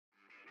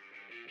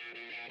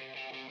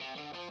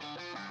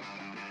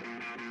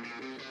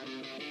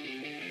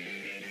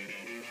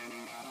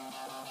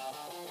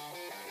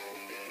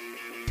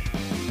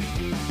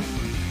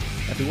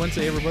Happy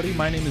Wednesday, everybody.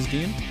 My name is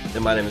Dean.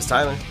 And my name is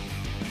Tyler.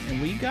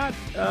 And we got,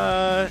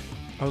 I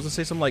was going to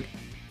say some,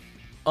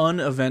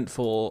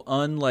 uneventful,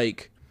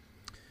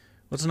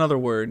 what's another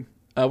word?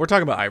 We're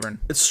talking about Ivern.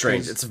 It's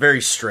strange. It's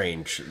very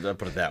strange. I'll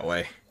put it that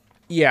way.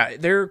 Yeah,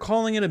 they're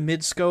calling it a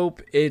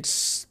midscope.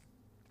 It's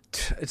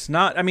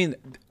not,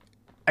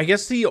 I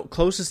guess the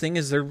closest thing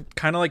is they're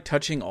kind of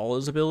touching all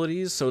his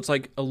abilities, so it's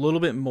a little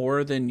bit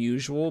more than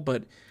usual,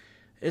 but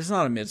it's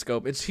not a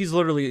midscope. He's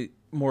literally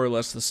more or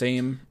less the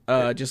same,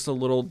 just a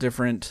little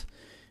different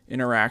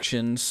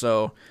interactions.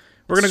 So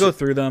we're going to go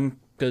through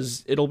them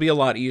because it'll be a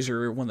lot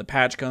easier when the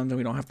patch comes and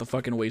we don't have to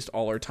fucking waste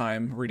all our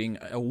time reading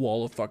a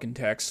wall of fucking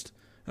text.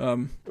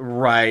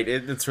 Right.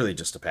 It's really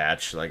just a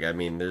patch.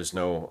 There's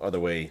no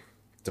other way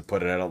to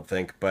put it, I don't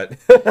think, but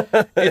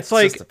it's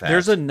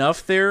there's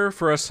enough there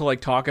for us to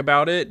talk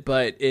about it,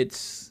 but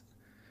it's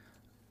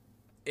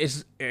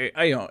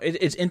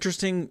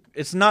interesting.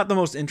 It's not the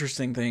most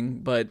interesting thing,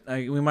 but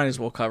we might as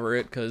well cover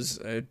it because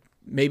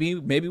maybe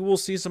we'll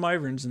see some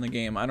Iverns in the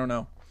game. I don't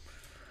know.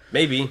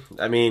 Maybe.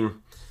 We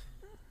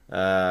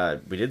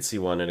did see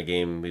one in a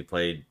game we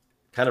played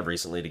kind of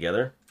recently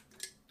together.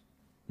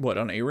 What,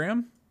 on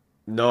ARAM?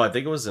 No, I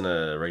think it was in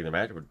a regular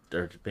match.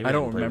 Or maybe I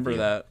don't remember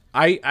that.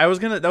 That was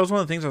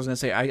one of the things I was gonna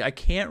say. I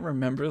can't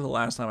remember the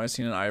last time I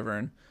seen an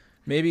Ivern.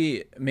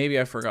 Maybe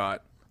I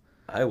forgot.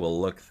 I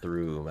will look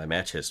through my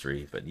match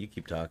history, but you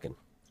keep talking.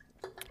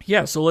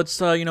 Yeah, so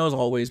let's as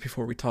always,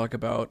 before we talk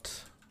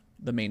about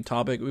the main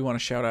topic, we want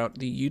to shout out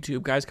the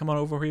YouTube guys. Come on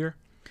over here.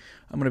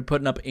 I'm gonna be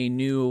putting up a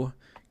new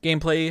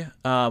gameplay.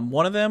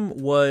 One of them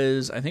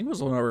was, I think it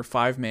was one of our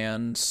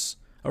 5-mans,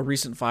 a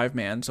recent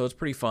 5-man, so it's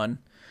pretty fun.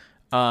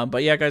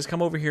 But yeah, guys,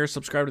 come over here,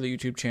 subscribe to the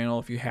YouTube channel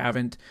if you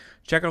haven't.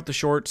 Check out the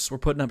shorts. We're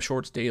putting up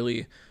shorts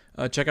daily.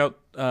 Check out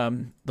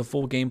the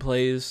full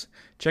gameplays.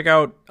 Check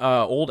out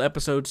old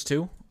episodes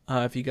too.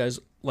 If you guys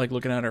like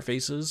looking at our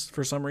faces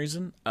for some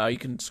reason, you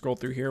can scroll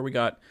through here. We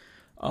got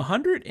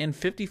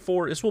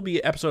 154. This will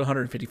be episode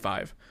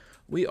 155.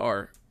 We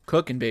are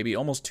cooking, baby.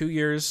 Almost 2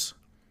 years.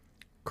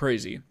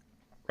 Crazy.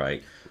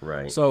 Right.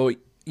 So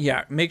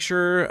yeah, make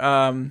sure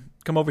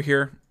come over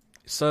here,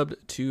 sub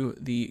to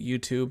the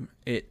YouTube.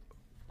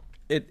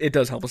 It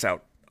does help us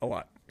out a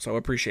lot, so I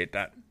appreciate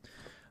that.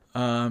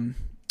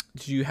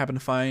 Did you happen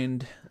to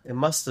find... It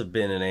must have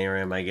been an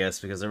ARAM, I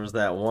guess, because there was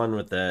that one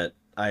with that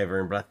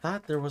Ivern, but I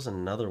thought there was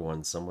another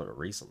one somewhat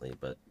recently,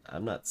 but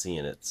I'm not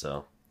seeing it,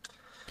 so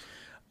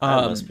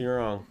I must be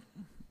wrong.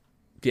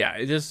 Yeah,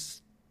 it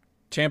just...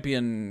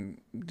 Champion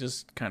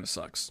just kind of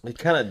sucks. It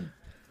kind of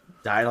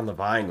died on the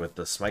vine with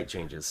the smite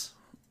changes.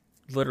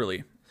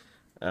 Literally.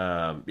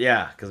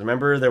 Yeah, because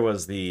remember there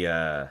was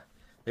the...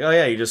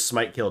 you just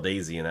smite kill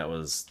Daisy, and that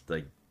was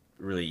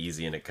really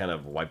easy, and it kind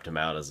of wiped him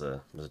out as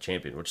a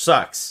champion, which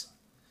sucks.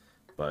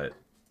 But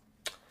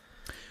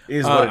it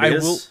is what it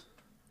is.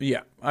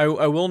 I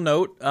will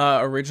note.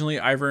 Originally,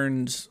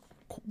 Ivern's.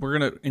 We're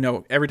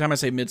gonna, every time I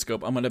say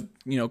midscope, I'm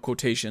gonna,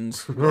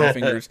 quotations, my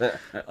fingers.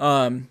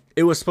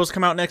 It was supposed to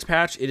come out next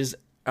patch. It is.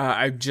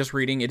 I'm just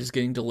reading. It is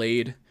getting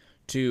delayed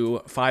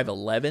to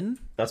 5.11.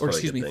 That's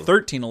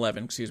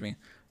 13.11. Excuse me.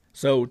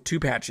 So 2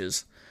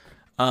 patches.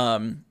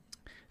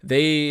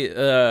 They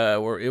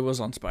it was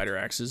on Spider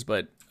Axes,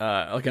 but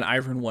an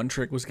Ivern one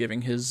trick was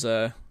giving his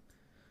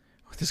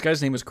this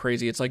guy's name was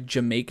crazy. It's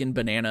Jamaican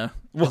Banana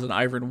was an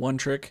Ivern one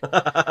trick,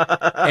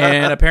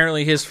 and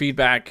apparently his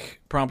feedback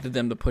prompted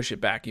them to push it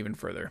back even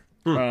further.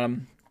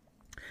 And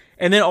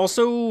then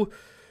also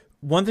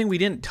one thing we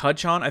didn't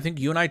touch on, I think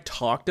you and I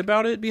talked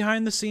about it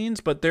behind the scenes,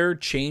 but they're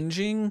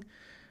changing.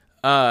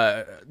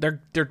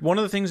 They're one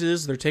of the things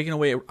is they're taking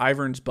away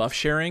Ivern's buff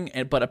sharing,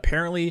 but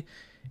apparently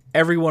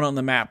everyone on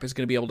the map is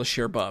going to be able to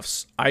share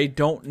buffs. I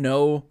don't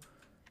know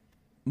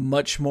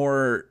much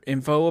more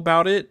info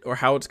about it or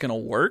how it's going to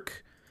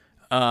work.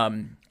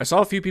 I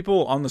saw a few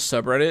people on the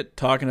subreddit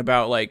talking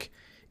about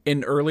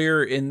in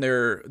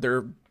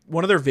their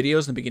one of their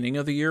videos in the beginning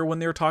of the year when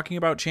they were talking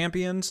about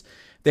champions,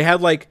 they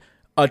had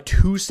a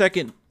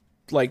 2-second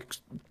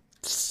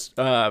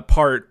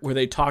part where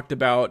they talked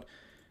about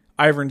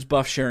Ivern's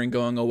buff sharing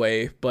going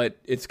away, but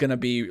it's going to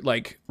be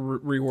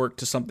reworked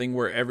to something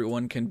where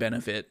everyone can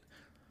benefit.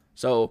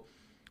 So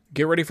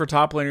get ready for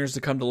top laners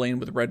to come to lane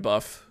with red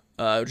buff,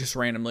 just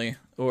randomly,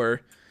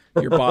 or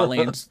your bot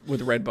lanes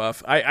with red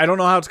buff. I don't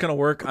know how it's going to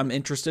work. I'm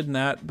interested in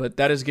that, but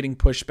that is getting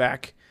pushed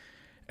back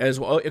as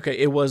well. Okay,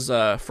 it was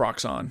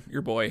Froxon,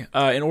 your boy.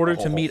 In order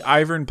to meet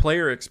Ivern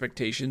player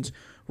expectations,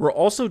 we're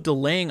also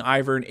delaying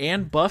Ivern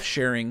and buff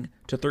sharing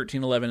to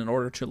 13.11 in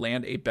order to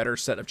land a better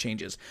set of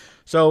changes.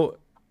 So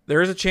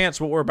there is a chance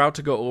what we're about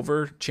to go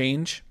over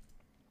change.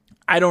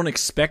 I don't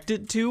expect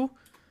it to,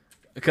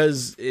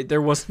 because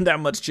there wasn't that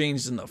much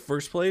changed in the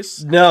first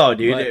place. No,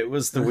 dude, it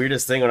was the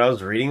weirdest thing when I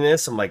was reading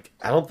this. I'm I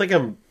don't think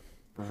I'm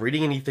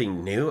reading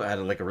anything new. I had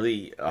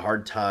a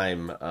hard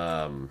time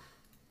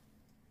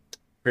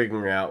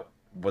figuring out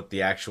what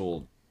the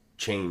actual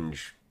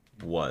change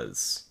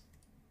was.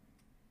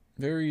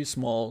 Very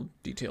small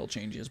detail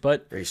changes,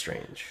 but very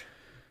strange.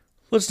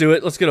 Let's do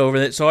it. Let's get over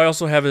it. So I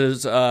also have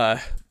his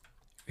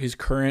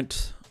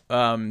current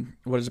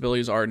what his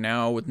abilities are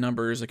now with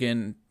numbers.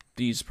 Again,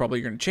 these probably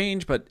are going to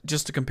change, but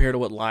just to compare to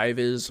what live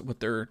is, what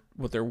they're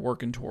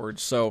working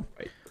towards. So,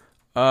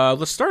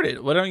 let's start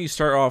it. Why don't you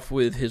start off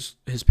with his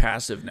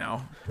passive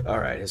now? All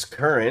right, his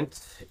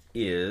current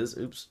is.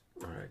 Oops.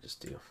 All right,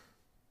 just do.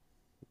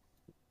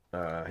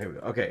 Here we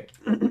go. Okay,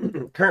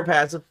 current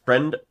passive,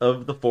 Friend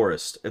of the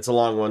Forest. It's a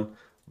long one.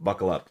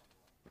 Buckle up.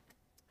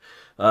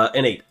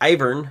 Innate.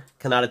 Ivern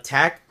cannot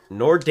attack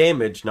nor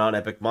damage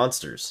non-epic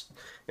monsters.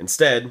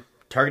 Instead,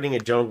 targeting a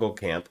jungle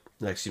camp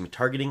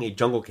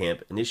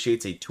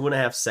initiates a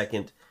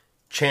 2.5-second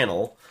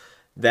channel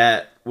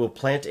that will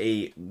plant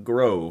a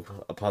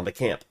grove upon the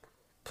camp.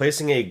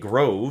 Placing a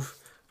grove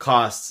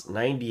costs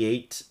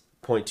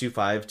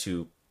 98.25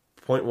 to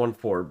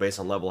 0.14 based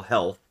on level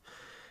health,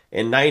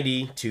 and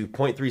 90 to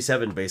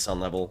 0.37 based on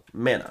level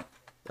mana.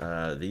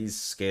 These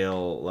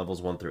scale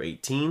levels 1 through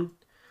 18.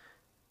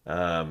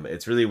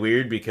 It's really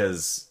weird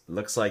because it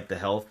looks like the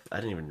health, I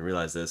didn't even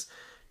realize this.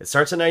 It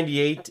starts at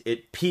 98,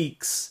 it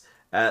peaks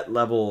at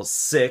level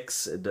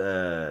 6, it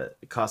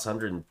costs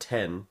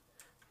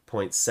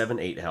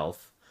 110.78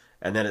 health,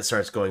 and then it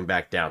starts going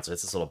back down, so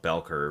it's this little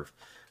bell curve.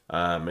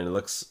 And it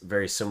looks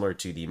very similar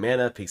to the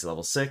mana, peaks at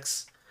level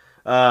 6.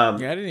 Yeah, I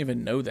didn't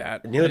even know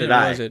that. Neither did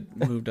I. It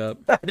moved up.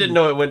 I didn't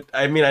know it went,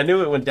 I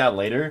knew it went down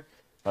later,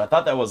 but I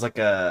thought that was like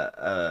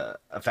a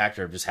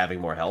factor of just having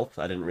more health.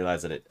 I didn't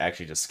realize that it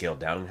actually just scaled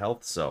down in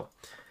health, so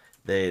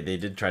they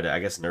did try to, I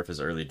guess, nerf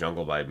his early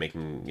jungle by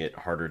making it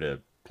harder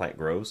to plant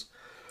groves.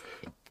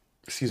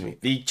 Excuse me.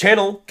 The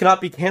channel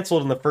cannot be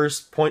cancelled in the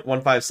first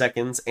 0.15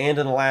 seconds and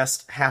in the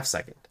last half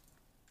second.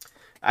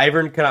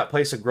 Ivern cannot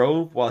place a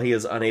grove while he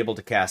is unable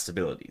to cast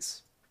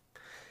abilities.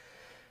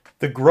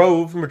 The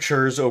grove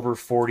matures over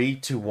 40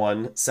 to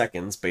 1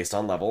 seconds based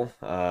on level.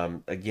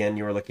 Again,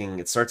 you were looking,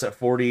 it starts at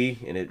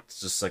 40 and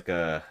it's just like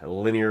a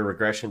linear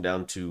regression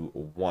down to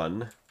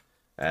 1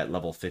 at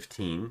level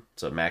 15.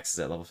 So it maxes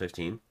at level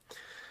 15.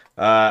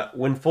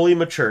 When fully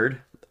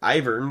matured,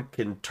 Ivern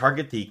can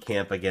target the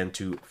camp again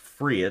to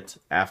free it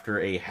after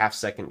a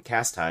half-second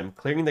cast time,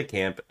 clearing the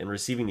camp and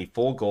receiving the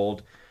full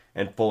gold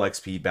and full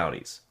XP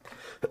bounties.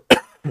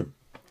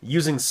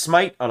 Using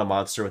Smite on a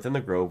monster within the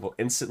grove will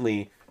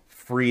instantly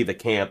free the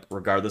camp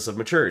regardless of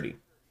maturity.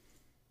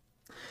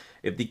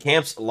 If the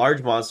camp's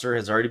large monster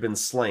has already been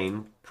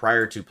slain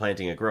prior to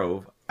planting a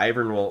grove,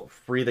 Ivern will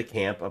free the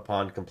camp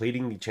upon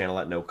completing the channel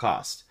at no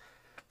cost.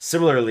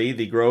 Similarly,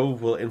 the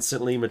grove will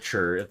instantly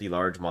mature if the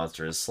large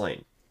monster is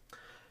slain.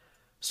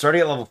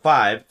 Starting at level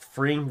 5,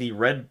 freeing the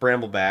red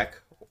brambleback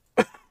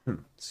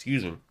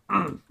excuse me,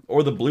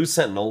 or the blue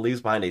sentinel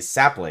leaves behind a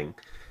sapling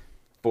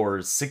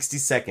for 60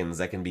 seconds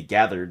that can be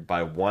gathered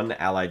by one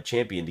allied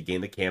champion to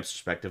gain the camp's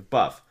respective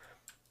buff.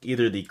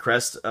 Either the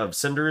Crest of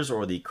Cinders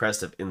or the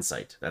Crest of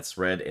Insight. That's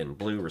red and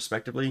blue,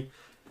 respectively.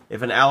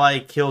 If an ally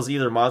kills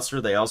either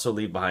monster, they also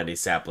leave behind a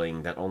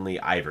sapling that only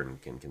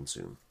Ivern can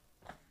consume.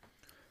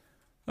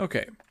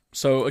 Okay,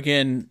 so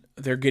again,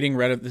 they're getting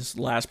rid of this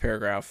last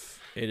paragraph.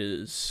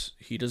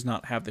 He does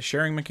not have the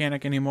sharing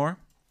mechanic anymore.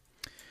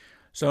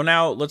 So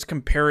now let's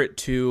compare it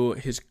to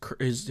his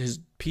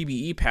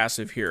PBE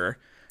passive here,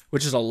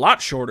 which is a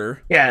lot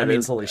shorter. Yeah, I mean,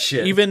 it's holy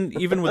shit.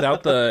 Even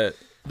without the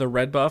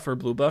red buff or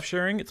blue buff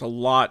sharing, it's a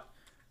lot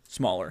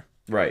smaller.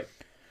 Right.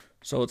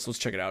 So let's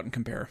check it out and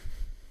compare.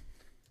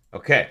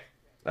 Okay.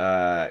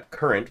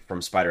 Current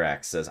from Spider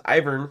Axe says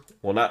Ivern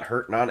will not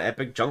hurt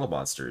non-epic jungle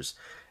monsters.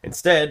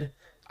 Instead,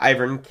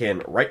 Ivern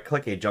can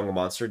right-click a jungle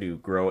monster to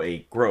grow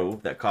a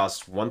grove that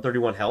costs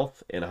 131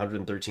 health and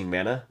 113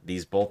 mana.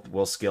 These both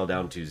will scale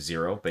down to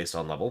 0 based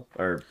on level.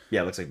 Or,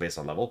 yeah, it looks like based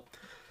on level.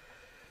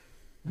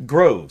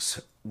 Groves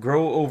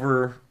grow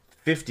over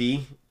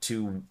 50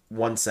 to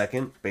 1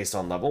 second based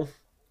on level.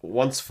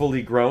 Once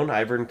fully grown,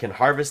 Ivern can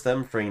harvest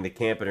them, freeing the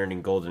camp and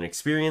earning gold and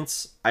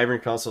experience.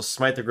 Ivern can also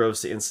smite the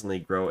groves to instantly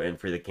grow and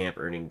free the camp,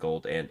 earning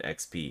gold and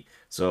XP.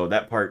 So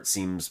that part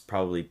seems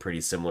probably pretty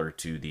similar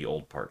to the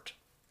old part.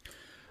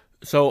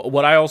 So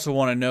what I also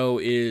want to know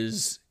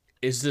is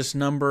this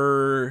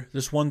number,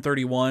 this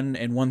 131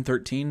 and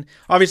 113,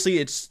 obviously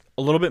it's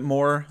a little bit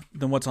more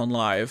than what's on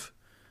live.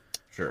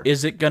 Sure.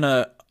 Is it going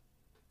to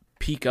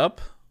peak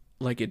up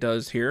like it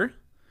does here?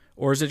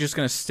 Or is it just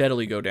going to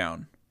steadily go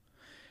down?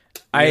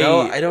 I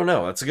don't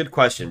know. That's a good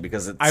question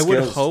because it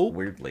scales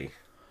weirdly.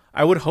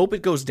 I would hope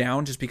it goes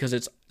down just because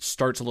it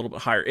starts a little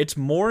bit higher. It's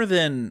higher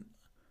than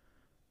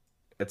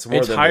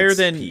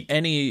peak.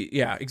 any.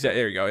 Yeah, exactly.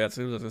 There you go. That's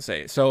what I was going to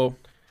say. So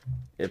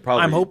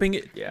I'm hoping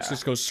it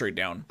just goes straight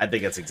down. I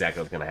think that's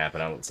exactly what's going to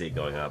happen. I don't see it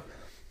going up.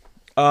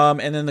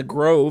 And then the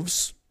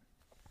groves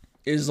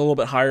is a little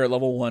bit higher at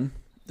level 1.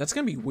 That's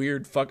going to be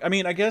weird. I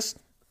mean, I guess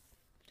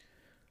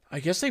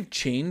they've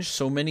changed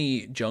so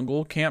many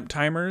jungle camp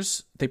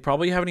timers. They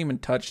probably haven't even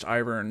touched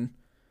Ivern.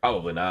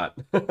 Probably not.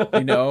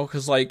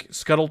 Because like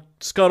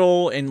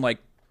Scuttle and like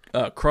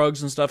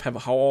Krugs and stuff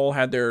have all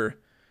had their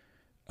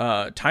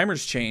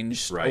timers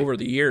changed over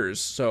the years.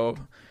 So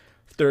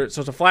it's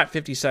a flat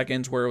 50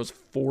 seconds where it was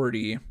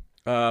 40.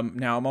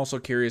 Now I'm also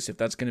curious if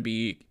that's going to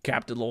be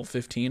capped at level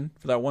 15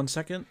 for that 1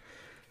 second.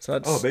 So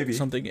that's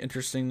something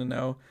interesting to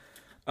know.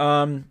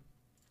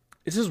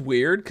 This is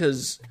weird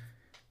because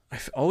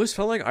always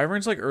felt like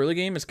Ivern's like early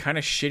game is kind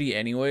of shitty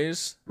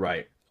anyways.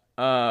 Right.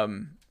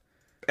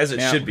 As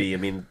it should be. I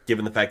mean,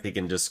 given the fact they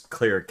can just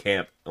clear a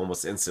camp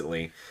almost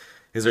instantly,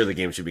 his early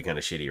game should be kind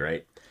of shitty,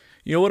 right?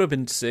 You know what would have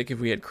been sick if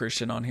we had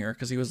Christian on here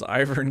because he was the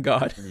Ivern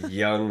god.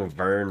 Young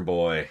Vern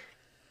boy.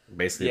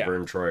 Basically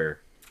Vern Troyer.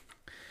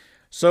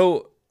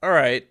 So, all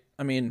right.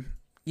 I mean,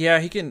 yeah,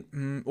 he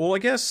can... Well, I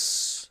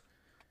guess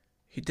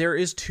there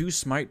is 2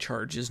 smite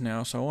charges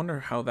now, so I wonder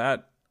how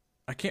that...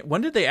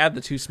 When did they add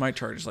the 2 smite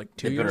charges? Like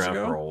 2 years ago? They've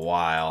been around for a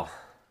while.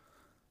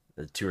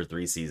 2 or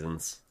 3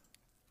 seasons.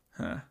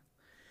 Huh.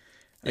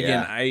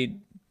 Again, I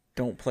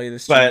don't play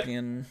this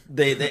champion.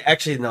 They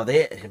actually no,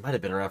 it might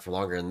have been around for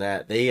longer than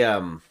that. They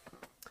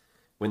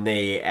when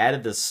they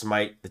added the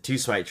 2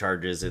 smite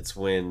charges, it's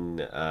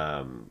when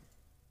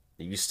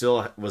you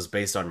still was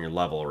based on your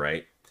level,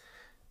 right?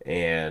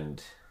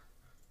 And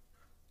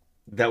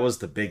that was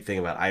the big thing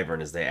about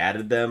Ivern is they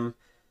added them.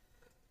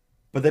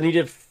 But then he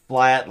did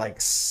flat like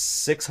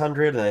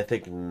 600 and I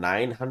think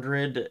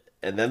 900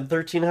 and then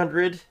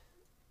 1300.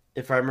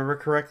 If I remember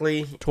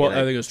correctly, I think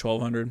it was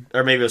 1200,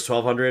 or maybe it was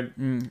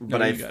 1200.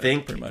 But I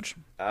think pretty much.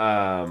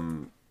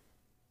 Oh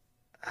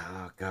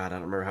god, I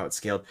don't remember how it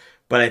scaled.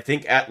 But I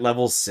think at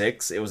level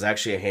 6, it was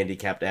actually a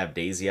handicap to have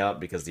Daisy out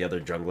because the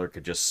other jungler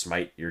could just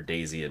smite your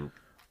Daisy and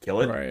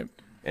kill it. Right.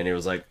 And it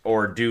was like,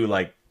 or do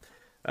like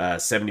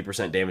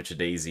 70% damage to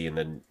Daisy, and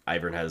then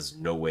Ivern has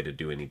no way to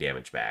do any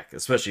damage back.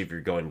 Especially if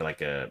you're going to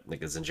like a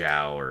Xin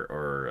Zhao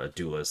or a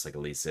duelist like a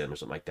Lee Sin or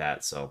something like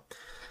that. So.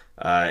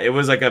 It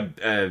was like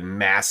a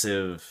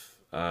massive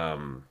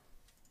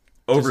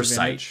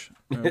oversight.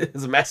 It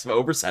was a massive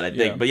oversight, I think.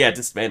 Yeah. But yeah,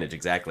 disadvantage,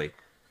 exactly.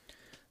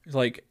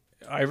 Like,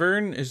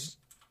 Ivern is...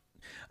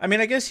 I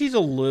mean, I guess he's a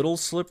little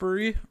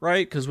slippery,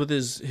 right? Because with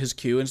his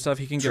Q and stuff,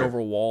 he can get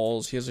over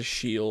walls. He has a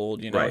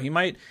shield, you know. Right. He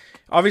might...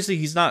 Obviously,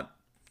 he's not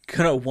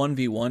going to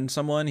 1v1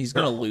 someone. He's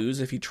going to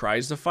lose if he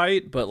tries to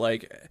fight. But,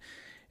 like...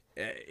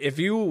 I'd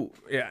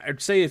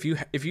say if you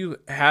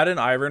had an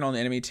Ivern on the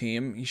enemy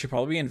team, you should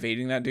probably be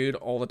invading that dude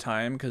all the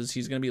time because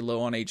he's going to be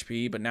low on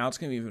HP, but now it's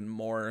going to be even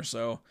more.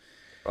 So,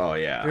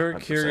 very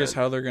 100%. Curious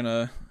how they're going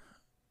to,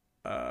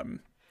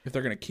 if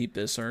they're going to keep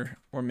this or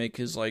make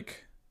his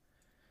like.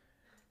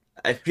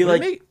 I feel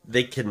like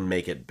they can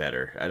make it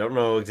better. I don't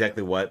know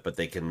exactly what, but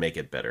they can make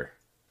it better.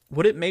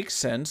 Would it make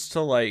sense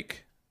to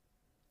like?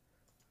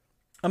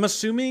 I'm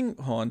assuming.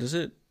 Hold on. Does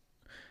it?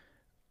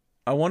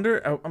 I wonder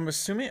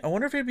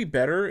if it'd be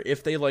better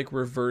if they like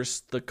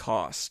reverse the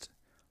cost,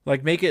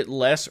 like make it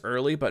less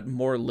early but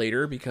more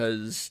later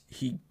because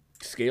he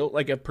scaled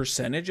like a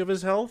percentage of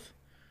his health.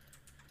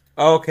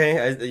 Oh, okay,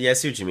 I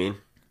see what you mean.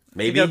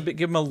 Maybe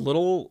give him a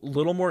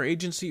little more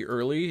agency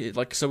early,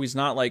 like so he's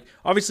not like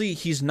obviously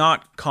he's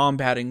not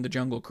combating the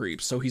jungle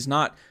creeps, so he's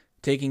not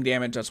taking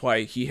damage. That's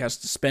why he has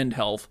to spend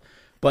health.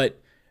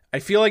 But I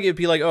feel like it'd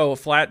be like a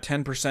flat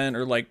 10%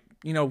 or like.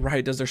 You know,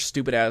 right, does their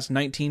stupid ass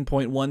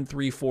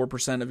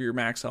 19.134% of your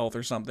max health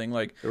or something.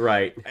 Like,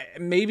 right.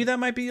 Maybe that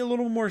might be a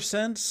little more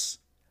sense.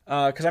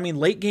 Because, I mean,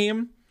 late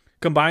game,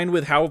 combined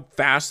with how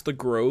fast the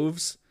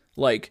groves,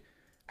 like,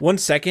 1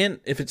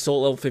 second, if it's still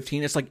at level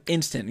 15, it's like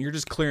instant. You're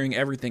just clearing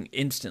everything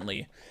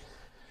instantly.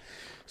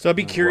 So I'd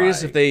be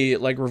curious if they,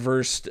 like,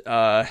 reversed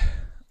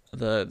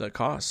the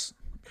costs.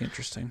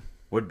 Interesting.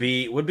 Would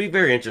be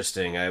very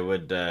interesting. I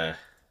would,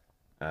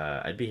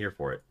 I'd be here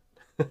for it.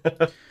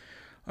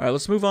 All right,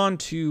 let's move on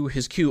to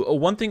his Q.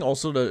 One thing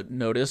also to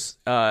notice,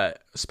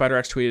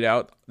 SpiderX tweeted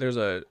out, there's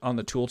on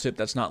the tooltip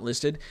that's not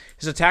listed,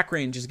 his attack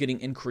range is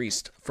getting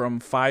increased from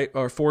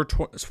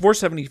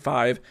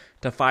 475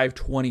 to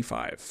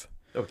 525.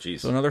 Oh,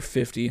 jeez. So another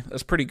 50.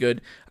 That's pretty good.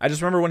 I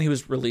just remember when he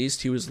was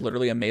released, he was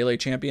literally a melee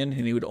champion,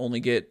 and he would only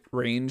get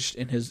ranged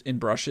in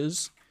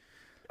brushes.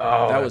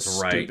 Oh, that was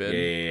that's right. Stupid.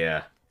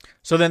 Yeah.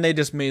 So then they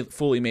just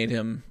fully made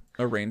him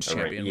a ranged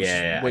champion.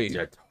 Yeah,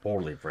 I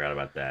totally forgot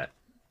about that.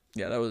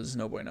 Yeah, that was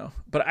no bueno.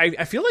 But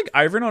I feel like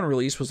Ivern on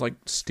release was like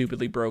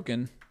stupidly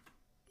broken.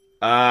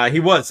 He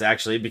was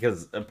actually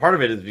because part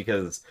of it is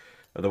because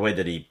of the way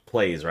that he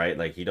plays, right?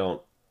 Like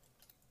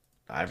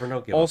Ivern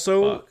don't give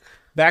also, a fuck.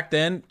 Back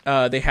then,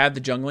 they had the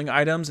jungling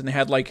items and they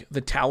had like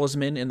the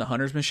talisman and the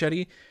hunter's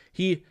machete.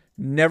 He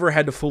never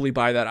had to fully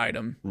buy that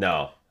item.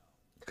 No,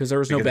 because there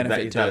was no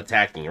benefit he's to not it.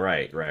 Attacking.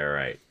 Right.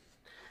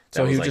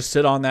 So he would just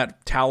sit on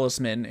that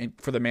talisman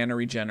for the mana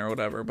regen or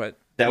whatever. But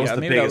that was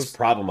the biggest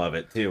problem of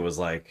it too. Was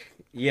like,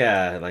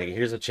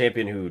 here's a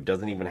champion who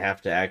doesn't even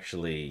have to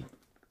actually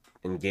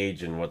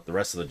engage in what the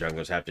rest of the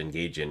junglers have to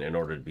engage in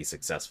order to be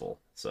successful.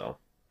 So,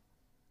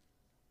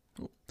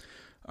 all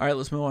right,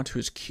 let's move on to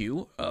his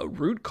Q.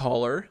 Root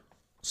Caller.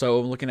 So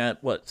I'm looking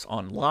at what's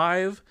on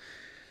live.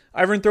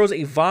 Ivern throws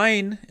a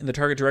vine in the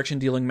target direction,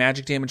 dealing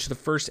magic damage to the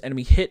first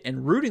enemy hit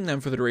and rooting them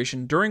for the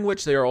duration, during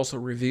which they are also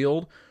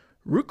revealed.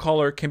 Root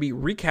Caller can be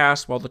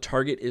recast while the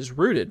target is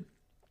rooted.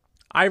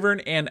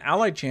 Ivern and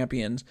allied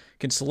champions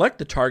can select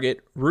the target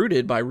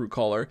rooted by Root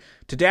Caller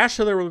to dash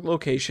to their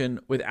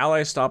location with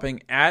allies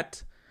stopping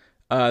at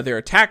their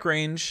attack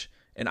range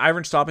and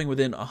Ivern stopping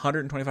within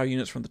 125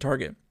 units from the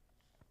target.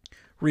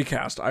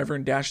 Recast.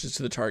 Ivern dashes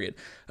to the target.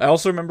 I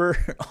also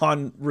remember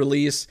on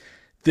release,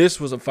 this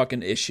was a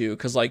fucking issue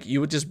because like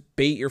you would just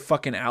bait your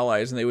fucking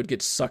allies and they would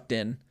get sucked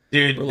in.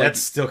 Dude, Or, that's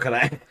still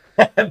kind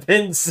of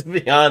happens, to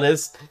be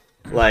honest.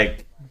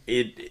 Like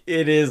it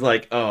is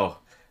like, oh,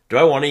 do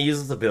I want to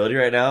use this ability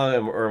right now,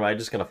 or am I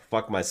just gonna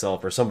fuck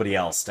myself or somebody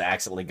else to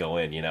accidentally go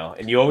in? You know,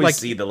 and you always like,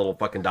 see the little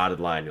fucking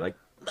dotted line. You're like,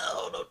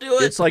 no, don't do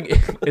it. It's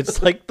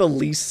like the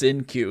Lee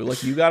Sin Q.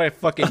 Like you gotta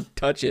fucking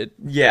touch it.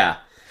 Yeah.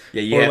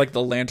 Or like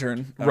the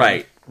lantern.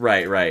 Right.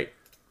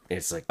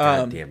 It's like,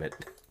 God damn it.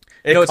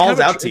 It calls kind of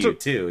out to you,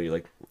 too. You're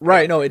like...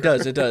 Right, no, it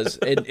does.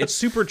 It's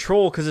super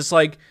troll, because it's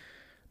like,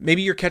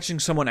 maybe you're catching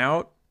someone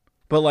out,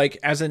 but like,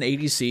 as an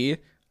ADC,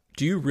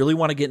 do you really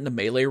want to get into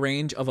melee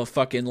range of a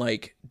fucking,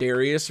 like,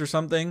 Darius or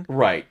something?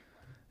 Right.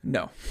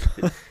 No.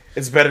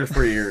 It's better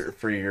for your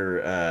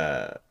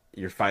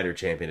fighter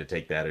champion to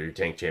take that, or your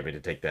tank champion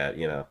to take that,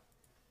 you know.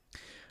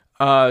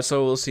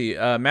 So we'll see.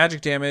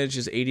 Magic damage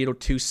is 80 to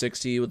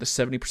 260 with a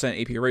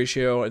 70% AP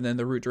ratio, and then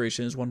the root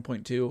duration is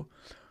 1.2 to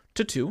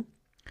 2.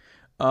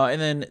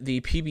 And then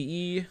the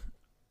PBE,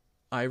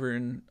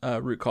 Ivern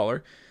root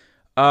collar.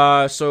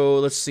 So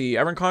let's see.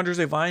 Ivern conjures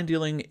a vine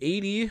dealing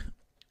 80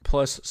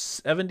 plus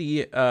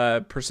 70%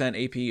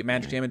 AP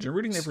magic damage and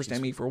rooting their first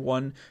enemy for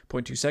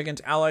 1.2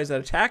 seconds. Allies that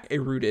attack a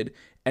rooted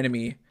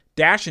enemy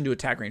dash into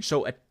attack range.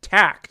 So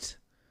attacked.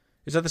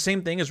 Is that the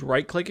same thing as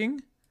right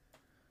clicking?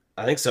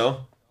 I think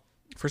so.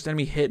 First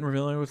enemy hit and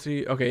revealing with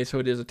the... Okay, so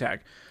it is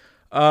attack.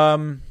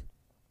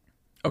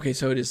 Okay,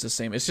 so it is the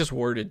same. It's just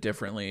worded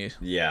differently.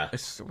 Yeah.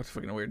 What's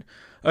fucking weird.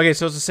 Okay,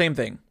 so it's the same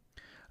thing.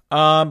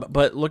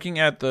 But looking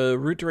at the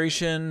root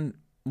duration,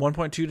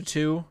 1.2 to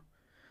 2.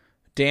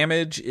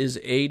 Damage is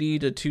 80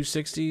 to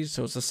 260,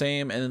 so it's the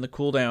same. And then the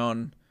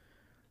cooldown,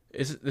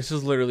 this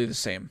is literally the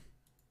same.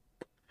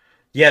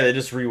 Yeah, they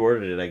just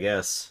reworded it, I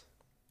guess.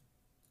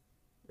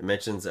 It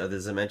mentions...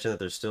 does it mention that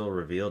they're still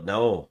revealed?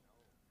 No.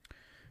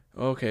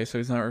 Okay, so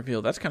he's not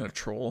revealed. That's kind of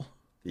troll.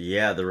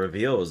 Yeah, the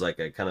reveal was like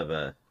a kind of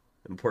a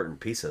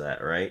important piece of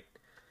that, right?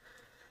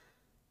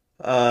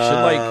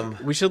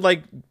 We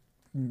should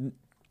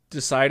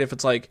decide if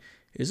it's like,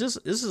 is this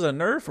a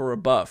nerf or a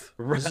buff?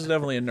 This is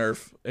definitely a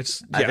nerf.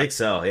 It's I think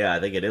so. Yeah, I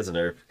think it is a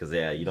nerf because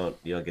you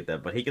don't get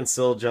that, but he can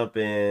still jump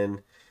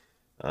in.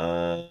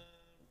 Oh,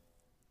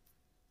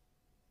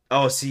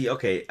 see,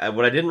 okay.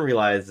 What I didn't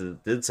realize is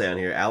it did say on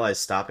here, allies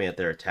stopping at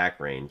their attack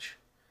range.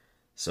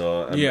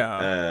 So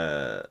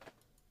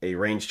a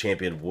ranged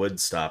champion would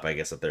stop, I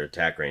guess, at their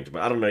attack range.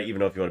 But I don't know even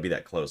know if you want to be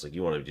that close. Like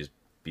you want to just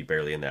be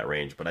barely in that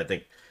range. But I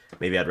think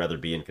maybe I'd rather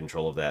be in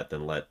control of that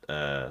than let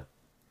the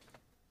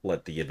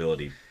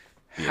ability.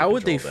 How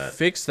would they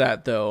fix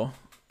that though?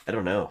 I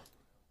don't know.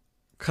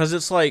 Because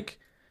it's like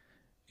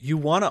you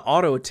want to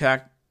auto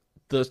attack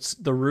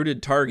the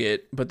rooted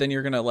target, but then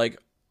you're gonna like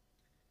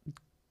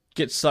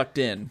get sucked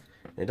in.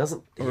 It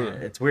doesn't.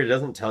 It's weird. It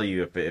doesn't tell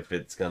you if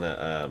it's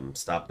gonna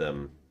stop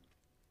them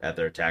at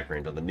their attack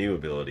range on the new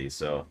ability.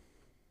 So,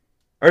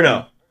 or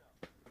no,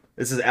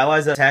 this is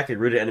allies that attack a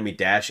rooted enemy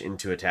dash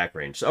into attack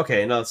range. So,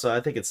 okay, no, so I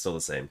think it's still the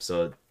same.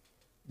 So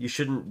you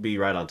shouldn't be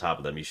right on top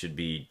of them. You should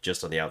be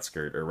just on the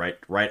outskirt or right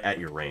at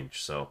your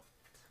range. So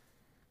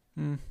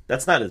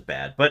that's not as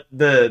bad. But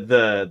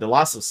the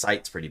loss of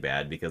sight's pretty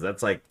bad because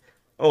that's like,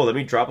 oh, let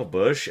me drop a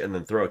bush and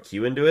then throw a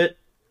Q into it,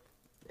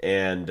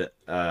 and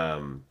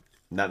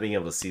not being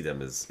able to see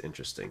them is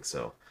interesting.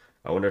 So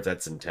I wonder if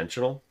that's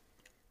intentional.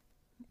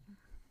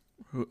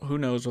 Who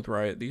knows with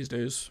Riot these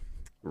days?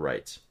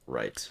 Right.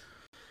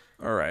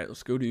 All right,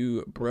 let's go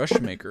to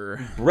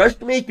Brushmaker.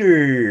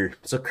 Brushmaker!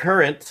 So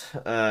current,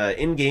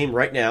 in-game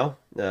right now,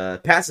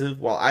 passive,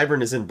 while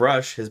Ivern is in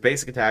Brush, his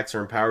basic attacks are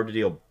empowered to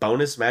deal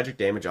bonus magic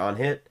damage on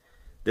hit.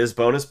 This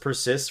bonus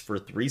persists for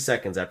 3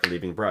 seconds after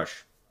leaving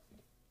Brush.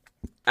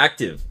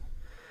 Active.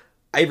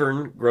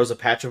 Ivern grows a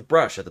patch of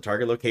brush at the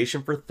target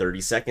location for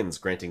 30 seconds,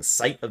 granting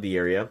sight of the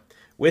area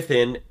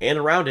within and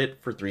around it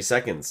for 3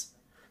 seconds.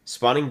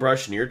 Spawning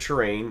brush near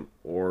terrain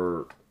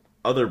or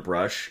other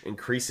brush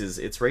increases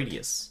its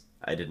radius.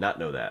 I did not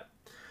know that.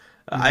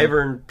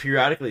 Ivern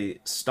periodically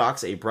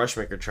stocks a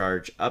Brushmaker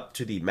charge up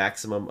to the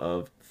maximum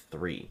of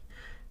 3.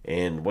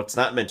 And what's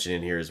not mentioned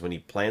in here is when he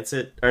plants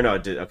it. Or no,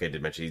 it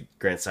did mention he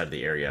grants sight of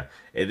the area.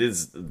 It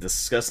is a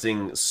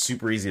disgusting,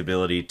 super easy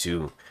ability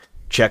to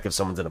check if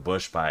someone's in a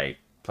bush by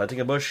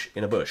planting a bush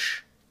in a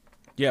bush.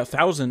 Yeah,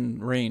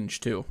 1,000 range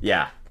too.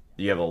 Yeah,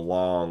 you have a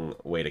long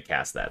way to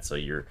cast that, so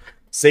you're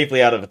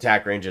safely out of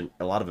attack range and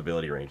a lot of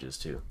ability ranges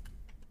too.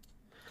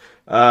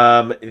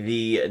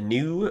 The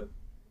new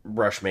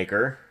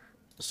Brushmaker,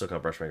 still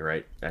called Brushmaker,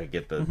 right? I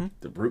get the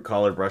root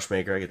collar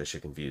Brushmaker. I get the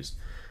shit confused.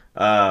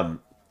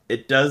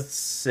 It does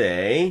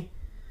say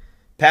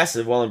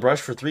passive while in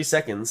brush for 3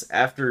 seconds.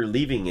 After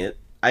leaving it,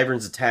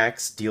 Ivern's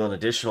attacks deal an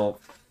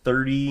additional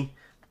 30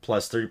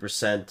 plus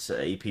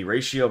 30% AP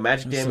ratio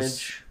magic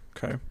damage.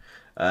 Okay.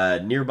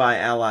 Nearby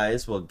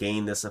allies will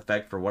gain this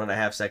effect for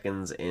 1.5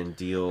 seconds and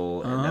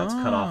deal, and that's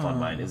cut off on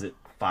mine. Is it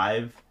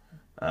 5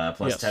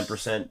 plus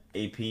 10%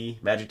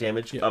 AP magic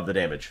damage of the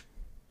damage?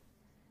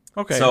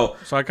 Okay. So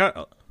So I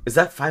got. is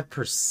that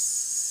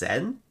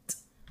 5%?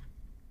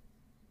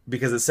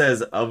 Because it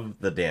says of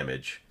the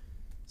damage.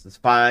 So it's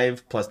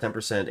 5 plus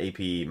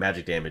 10% AP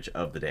magic damage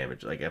of the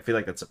damage. Like I feel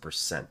like that's a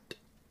percent.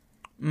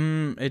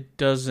 It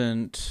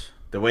doesn't.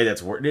 The way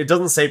that's worded, it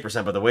doesn't say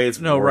percent, but the way it's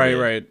No, worded,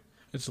 right.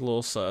 It's a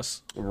little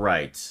sus.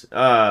 right.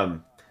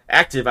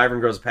 Active, Ivern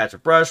grows a patch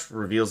of brush,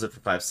 reveals it for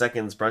 5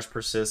 seconds. Brush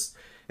persists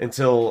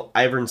until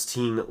Ivern's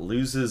team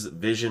loses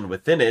vision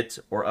within it,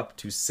 or up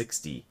to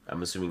 60.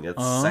 I'm assuming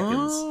that's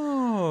seconds.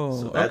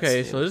 Oh,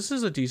 okay. So this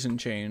is a decent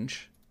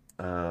change.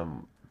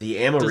 The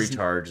ammo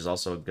recharge is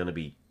also going to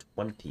be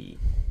 20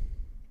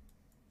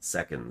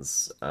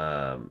 seconds.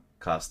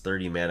 Costs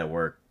 30 mana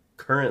work.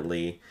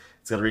 Currently,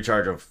 it's got a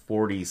recharge of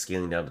 40,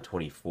 scaling down to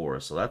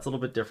 24. So that's a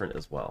little bit different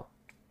as well.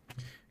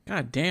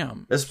 God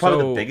damn. This is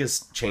probably the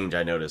biggest change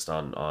I noticed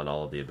on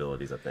all of the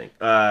abilities, I think.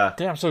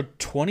 Damn, so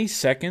 20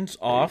 seconds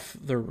off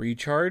the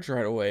recharge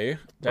right away.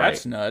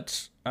 That's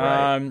nuts.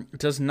 Right. It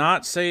does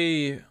not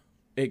say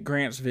it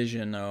grants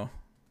vision, though.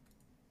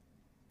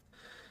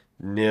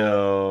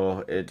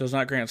 No, it Does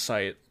not grant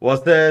sight. Well,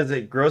 it says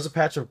it grows a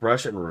patch of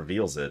brush and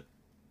reveals it.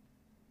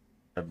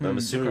 I'm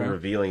assuming okay.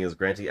 revealing is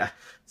granting.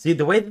 See,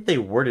 the way that they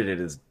worded it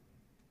is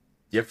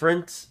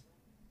different,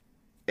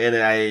 and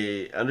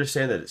I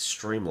understand that it's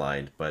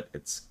streamlined, but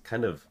it's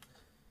kind of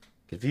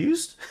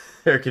confused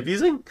or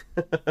confusing.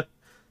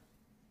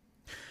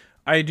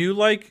 I do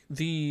like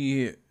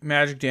the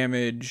magic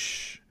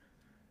damage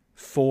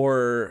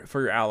for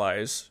your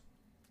allies.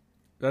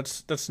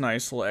 That's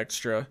nice, a little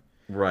extra.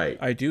 Right.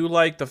 I do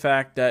like the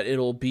fact that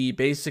it'll be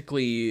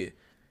basically,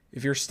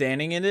 if you're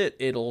standing in it,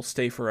 it'll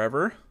stay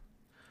forever.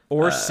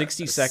 Or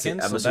 60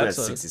 seconds. I'm assuming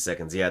that's 60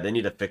 seconds. Yeah, they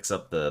need to fix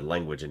up the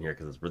language in here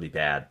because it's really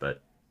bad,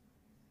 but...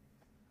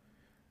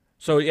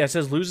 So, yeah, it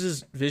says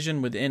loses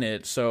vision within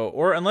it. So,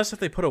 or unless if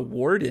they put a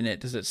ward in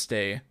it, does it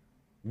stay?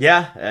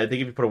 Yeah, I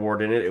think if you put a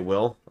ward in it, it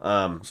will.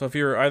 So if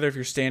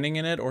you're standing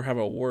in it or have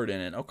a ward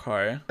in it,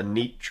 okay. A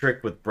neat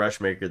trick with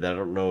Brushmaker that I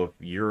don't know if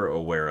you're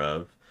aware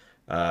of.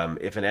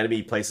 If an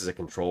enemy places a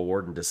control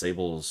ward and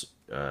disables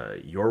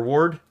your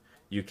ward,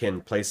 you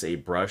can place a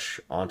brush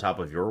on top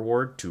of your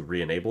ward to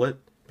re-enable it,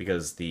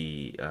 because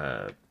the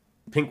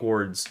pink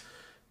wards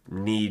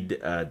need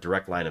a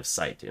direct line of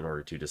sight in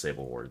order to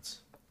disable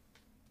wards.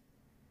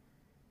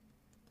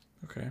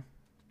 Okay.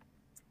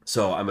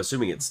 So I'm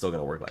assuming it's still going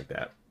to work like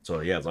that.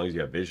 So yeah, as long as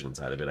you have vision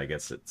inside of it, I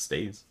guess it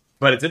stays.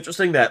 But it's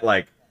interesting that,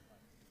 like,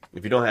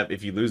 if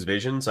you lose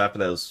vision, so after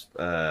those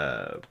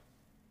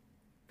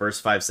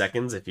first 5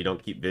 seconds, if you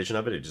don't keep vision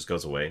of it, it just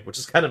goes away, which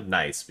is kind of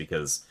nice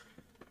because,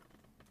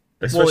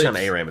 especially on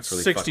ARAM, it's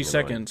really 60 fucking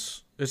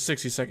seconds. Annoying. It's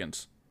 60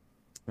 seconds.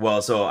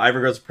 Well, so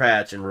Ivern grows a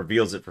patch and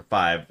reveals it for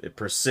 5. It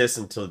persists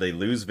until they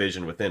lose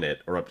vision within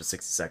it, or up to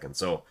 60 seconds.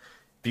 So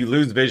if you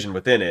lose vision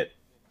within it,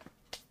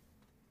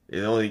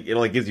 it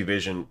only gives you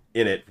vision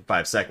in it for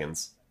 5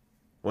 seconds.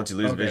 Once you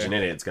lose vision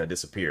in it, it's going to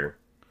disappear.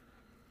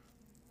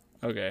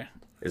 Okay.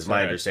 Is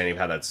my understanding of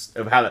how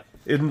that.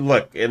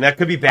 Look, and that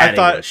could be bad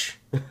English.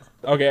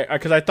 Okay,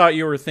 because I thought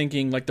you were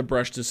thinking like the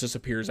brush just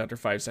disappears after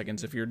 5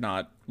 seconds if you're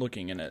not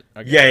looking in it.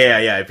 Okay.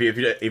 Yeah. If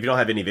you don't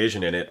have any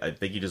vision in it, I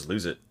think you just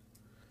lose it.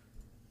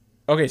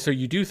 Okay, so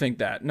you do think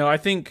that? No, I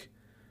think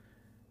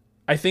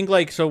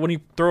like, so when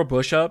you throw a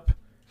bush up,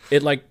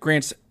 it like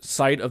grants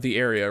sight of the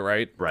area,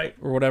 right? Right.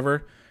 Or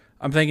whatever.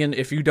 I'm thinking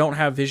if you don't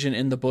have vision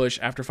in the bush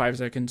after 5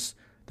 seconds,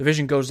 the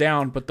vision goes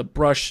down, but the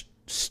brush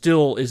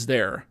still is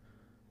there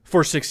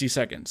for 60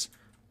 seconds.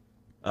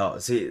 Oh,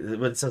 see,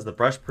 when it says the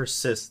brush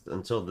persists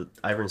until the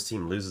Ivern's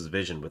team loses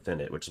vision within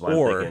it, which is what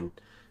I'm thinking.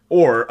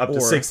 Or up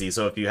to 60.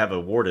 So if you have a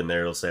ward in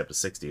there, it'll say up to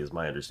 60 is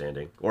my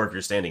understanding. Or if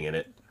you're standing in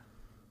it.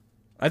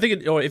 I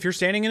think if you're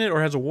standing in it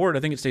or has a ward, I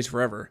think it stays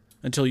forever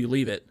until you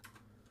leave it.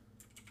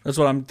 That's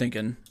what I'm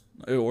thinking.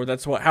 Or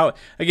that's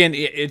again,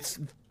 it's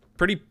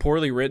pretty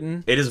poorly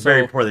written. It is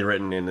very poorly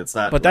written, and it's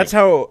not. But that's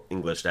how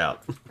Englished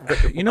out.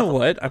 You know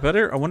what?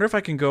 I wonder if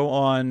I can go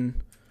on.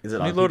 Is it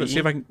Let me on load PBE? it. See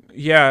if I can.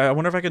 Yeah, I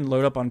wonder if I can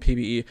load up on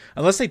PBE.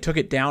 Unless they took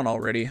it down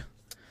already.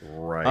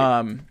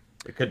 Right.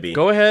 It could be.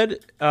 Go ahead.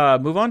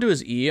 Move on to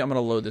his E. I'm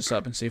gonna load this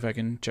up and see if I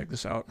can check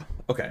this out.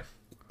 Okay.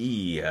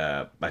 E.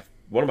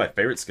 One of my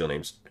favorite skill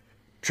names,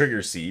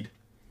 Trigger Seed.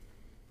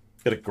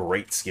 Got a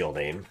great skill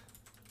name.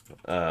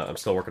 I'm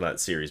still working on that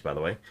series, by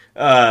the way.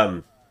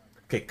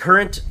 Okay,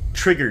 current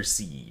Trigger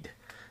Seed.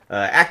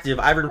 Active,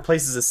 Ivern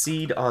places a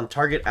seed on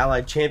target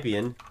allied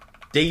champion,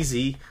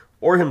 Daisy,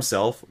 or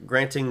himself,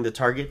 granting the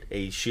target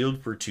a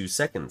shield for 2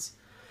 seconds.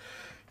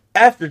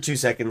 After 2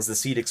 seconds, the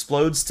seed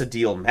explodes to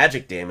deal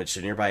magic damage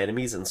to nearby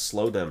enemies and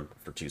slow them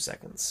for 2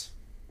 seconds.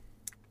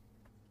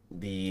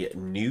 The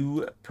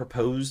new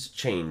proposed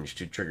change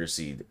to Trigger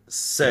Seed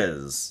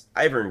says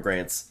Ivern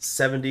grants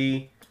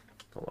 70...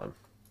 Hold on.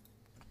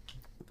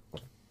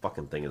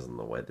 Fucking thing is in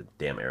the way. The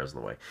damn arrow's in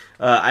the way.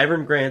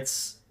 Ivern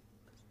grants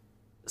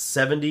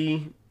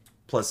 70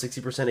 plus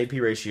 60%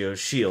 AP ratio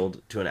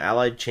shield to an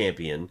allied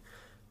champion.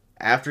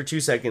 After 2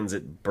 seconds,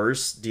 it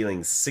bursts,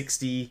 dealing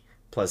 60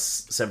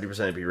 plus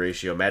 70% AP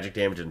ratio magic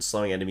damage and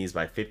slowing enemies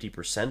by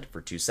 50%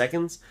 for 2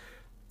 seconds.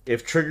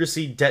 If Trigger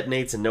Seed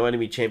detonates and no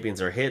enemy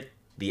champions are hit,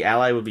 the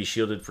ally would be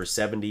shielded for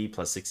 70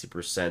 plus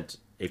 60%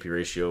 AP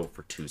ratio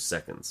for 2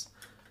 seconds.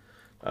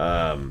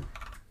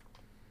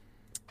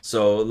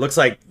 So it looks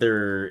like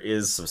there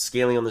is some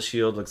scaling on the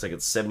shield. Looks like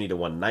it's 70 to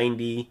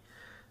 190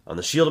 on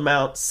the shield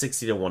amount,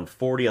 60 to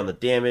 140 on the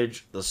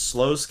damage. The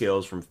slow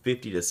scales from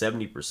 50 to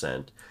 70%.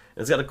 And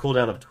it's got a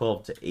cooldown of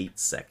 12 to 8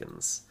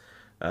 seconds.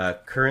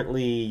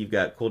 Currently, you've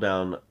got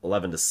cooldown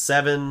 11 to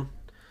 7.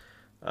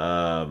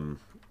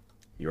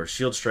 Your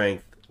shield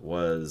strength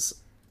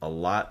was a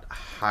lot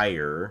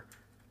higher.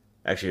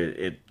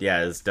 Actually,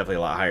 it's definitely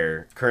a lot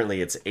higher.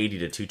 Currently, it's 80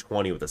 to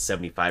 220 with a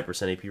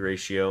 75% AP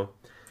ratio.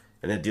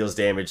 And then deals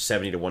damage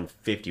 70 to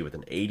 150 with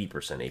an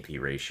 80% AP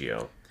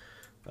ratio.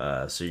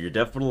 So you're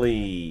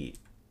definitely...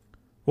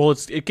 Well,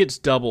 it gets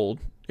doubled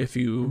if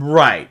you...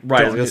 Right.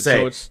 I was going to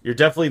say, so you're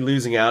definitely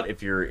losing out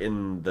if you're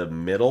in the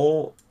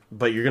middle,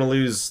 but you're going to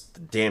lose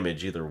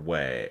damage either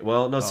way.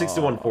 Well, no, 60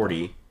 to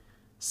 140,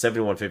 70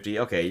 to 150.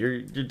 Okay,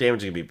 your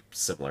damage is going to be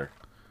similar.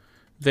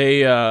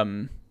 They...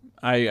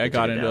 I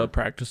got into a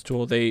practice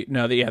tool.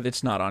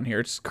 It's not on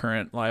here. It's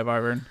current live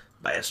Ivern.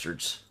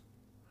 Bastards.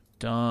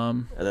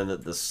 Dumb. And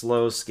then the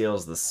slow scale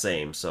is the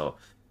same. So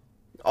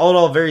all in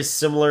all, very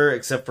similar,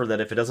 except for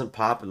that if it doesn't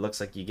pop, it looks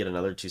like you get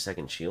another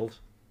 2-second shield.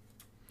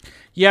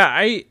 Yeah,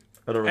 I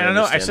don't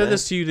know. I said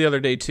this to you the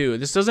other day too.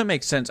 This doesn't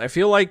make sense. I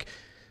feel like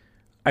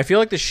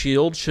the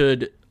shield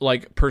should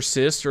like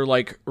persist or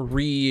like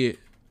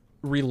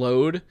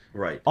reload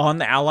on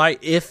the ally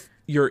if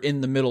you're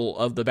in the middle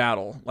of the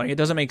battle. Like, it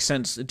doesn't make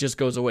sense. It just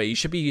goes away. You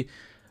should be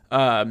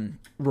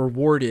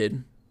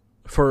rewarded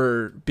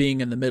for being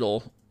in the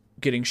middle,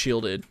 getting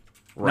shielded.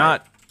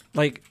 Not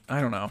like, I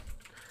don't know.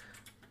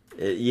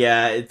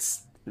 Yeah,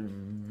 it's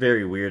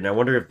very weird. And I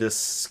wonder if this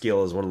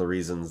skill is one of the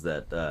reasons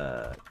that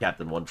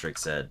Captain One Trick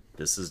said,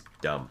 this is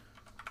dumb.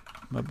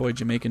 My boy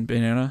Jamaican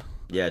Banana.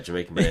 Yeah,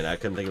 Jamaican Banana. I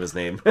couldn't think of his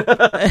name.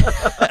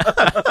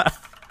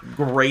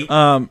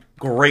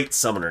 Great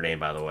summoner name,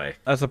 by the way.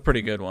 That's a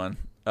pretty good one.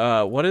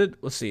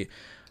 Let's see.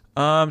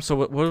 So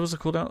what was the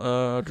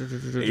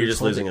cooldown? You're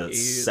just losing a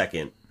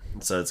second.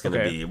 So it's going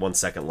to be 1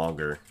 second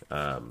longer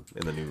in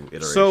the new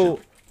iteration. So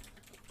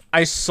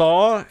I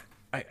saw,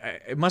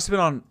 it must have been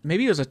on,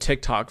 maybe it was a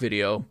TikTok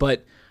video,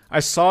 but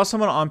I saw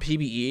someone on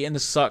PBE, and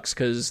this sucks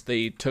because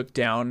they took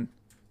down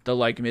the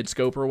like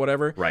midscope or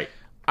whatever. Right.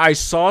 I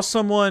saw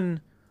someone,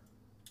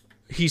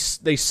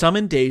 they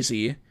summon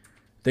Daisy,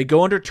 they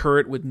go under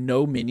turret with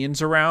no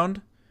minions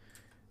around,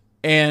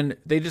 and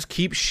they just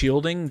keep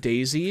shielding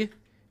Daisy.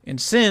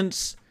 And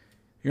since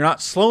you're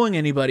not slowing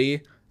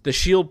anybody, the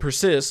shield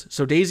persists.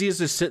 So Daisy is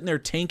just sitting there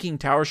tanking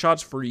tower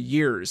shots for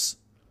years.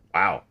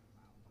 Wow.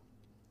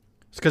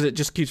 It's because it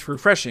just keeps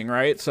refreshing,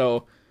 right?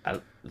 So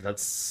that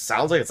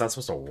sounds like it's not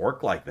supposed to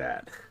work like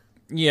that.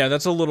 Yeah,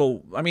 that's a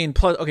little... I mean,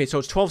 plus... Okay, so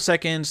it's 12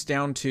 seconds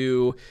down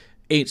to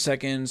 8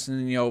 seconds.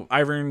 And,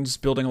 Ivern's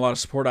building a lot of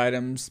support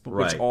items,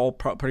 which all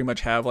pretty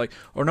much have, like...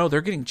 Or no,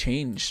 they're getting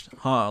changed.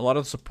 Huh, a lot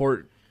of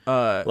support...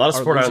 a lot of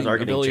support items are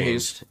getting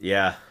changed.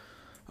 Yeah.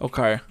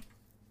 Okay.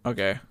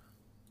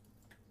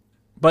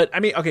 But, I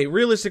mean, okay,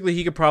 realistically,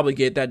 he could probably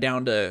get that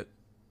down to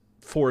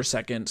 4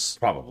 seconds.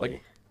 Probably.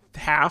 Like,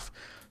 half.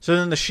 So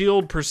then the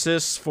shield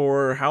persists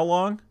for how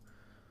long?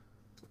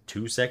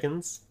 2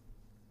 seconds.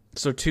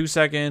 So 2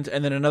 seconds,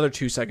 and then another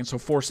 2 seconds. So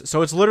 4.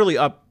 So it's literally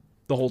up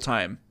the whole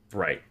time.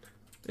 Right.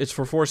 It's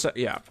for 4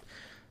 seconds. Yeah.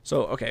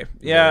 So, okay.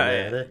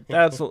 Yeah,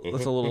 that's a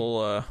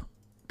little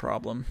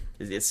problem.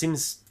 It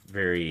seems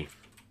very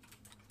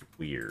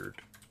weird.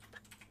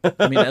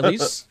 I mean,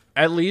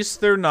 at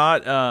least they're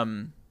not...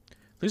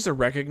 at least they're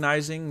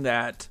recognizing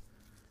that,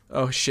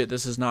 oh shit,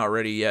 this is not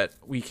ready yet.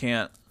 We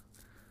can't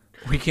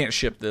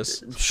ship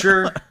this.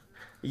 Sure.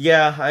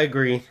 Yeah, I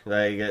agree.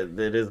 Like,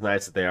 it is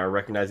nice that they are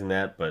recognizing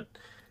that, but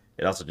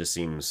it also just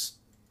seems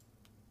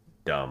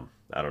dumb.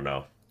 I don't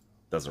know.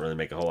 Doesn't really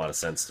make a whole lot of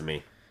sense to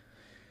me.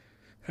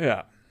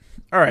 Yeah.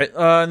 All right.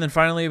 And then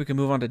finally, we can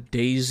move on to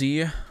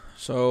Daisy.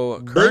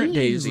 So, current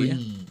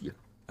Daisy.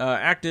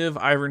 Active,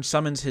 Ivern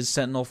summons his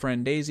sentinel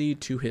friend Daisy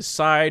to his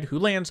side, who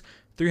lands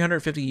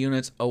 350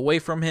 units away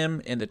from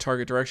him in the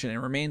target direction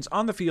and remains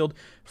on the field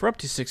for up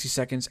to 60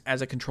 seconds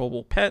as a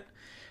controllable pet.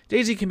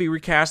 Daisy can be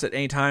recast at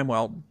any time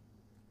while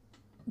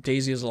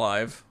Daisy is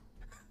alive.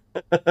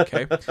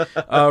 Okay.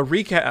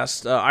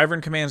 Recast.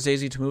 Ivern commands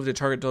Daisy to move to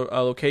target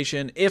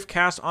location. If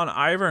cast on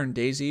Ivern,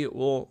 Daisy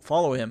will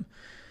follow him.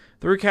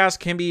 The recast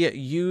can be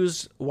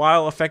used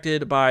while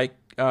affected by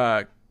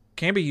cast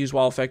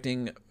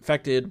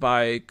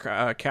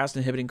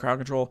inhibiting crowd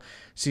control.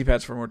 See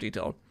pads for more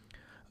detail.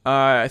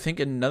 I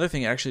think another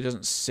thing it actually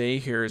doesn't say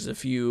here is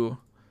if you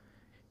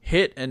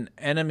hit an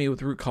enemy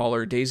with root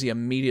collar, Daisy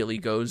immediately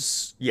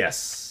goes...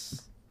 Yes.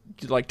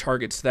 Like,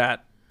 targets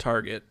that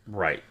target.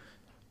 Right.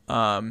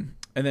 And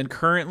then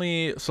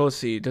currently... So, let's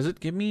see. Does it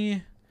give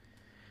me...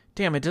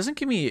 Damn, it doesn't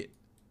give me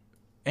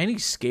any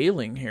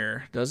scaling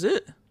here, does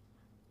it?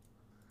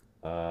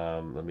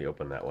 Let me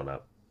open that one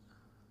up.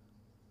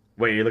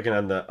 Wait, you're looking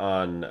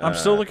on I'm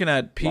still looking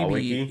at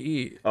LawWiki?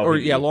 PBE Oh, or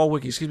PBE.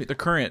 LawWiki. Excuse me. The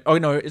current. Oh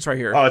no, it's right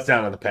here. Oh, it's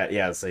down on the pet.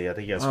 Yeah, so yeah, I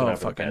think you guys went Oh, over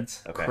the fucking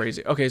pets. Okay.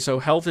 crazy. Okay, so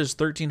health is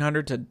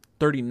 1300 to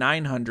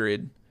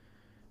 3900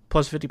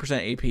 plus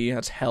 50% AP.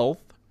 That's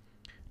health.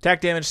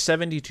 Attack damage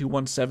 70 to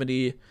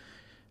 170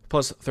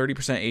 plus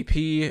 30%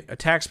 AP.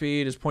 Attack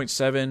speed is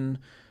 0.7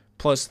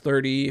 plus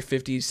 30,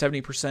 50,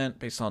 70%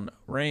 based on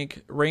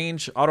rank.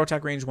 Range, auto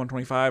attack range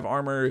 125.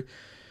 Armor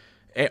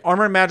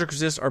and magic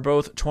resist are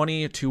both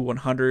 20 to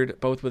 100,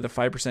 both with a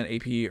 5%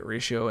 AP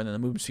ratio, and then the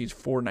movement speed is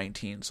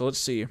 419. So let's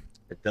see.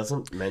 It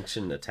doesn't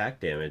mention attack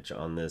damage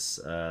on this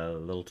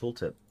little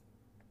tooltip.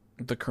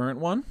 The current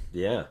one?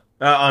 Yeah.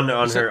 On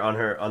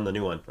the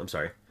new one. I'm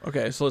sorry.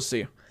 Okay, so let's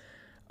see.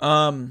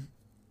 Ivern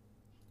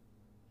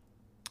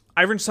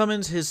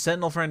summons his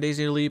Sentinel friend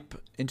Daisy to leap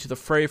into the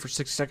fray for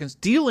 60 seconds,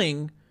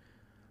 dealing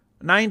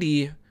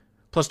 90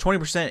 plus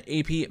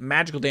 20% AP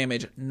magical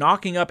damage,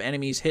 knocking up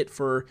enemies hit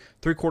for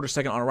 3/4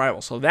 second on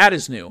arrival. So that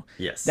is new.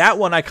 Yes. That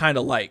one I kind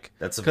of like.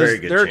 That's a very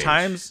good there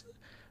change.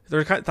 There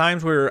are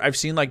times where I've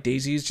seen like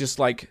daisies just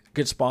like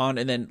get spawned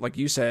and then, like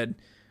you said,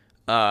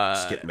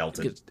 just get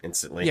melted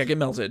instantly. Yeah, get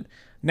melted.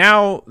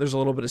 Now there's a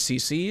little bit of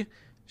CC.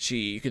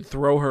 You could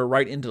throw her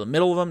right into the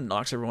middle of them,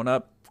 knocks everyone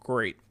up.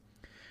 Great.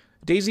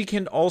 Daisy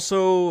can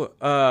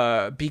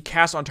also be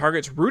cast on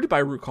targets rooted by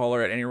Root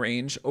Caller at any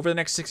range. Over the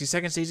next 60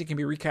 seconds, Daisy can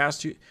be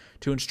recast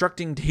to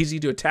instructing Daisy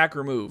to attack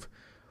or move.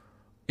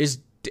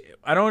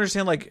 I don't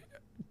understand, like,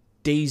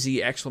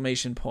 Daisy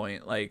exclamation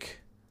point.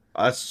 Like,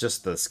 that's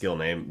just the skill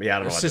name. Yeah, I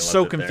don't know. It's just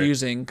so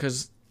confusing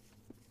because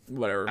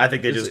whatever. I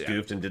think they just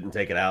goofed and didn't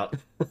take it out.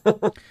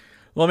 Well,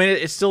 I mean,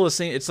 it's still the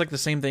same. It's like the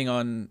same thing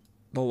on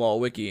the Law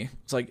Wiki.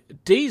 It's like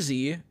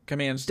Daisy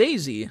commands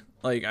Daisy.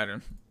 Like, I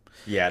don't.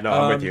 Yeah, no,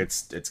 I'm with you.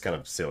 It's kind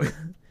of silly.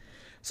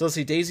 So let's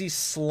see. Daisy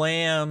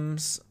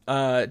slams.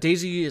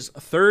 Daisy's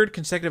third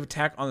consecutive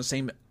attack on the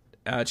same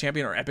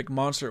champion or epic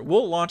monster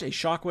will launch a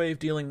shockwave,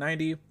 dealing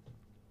 90,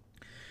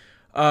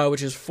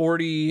 which is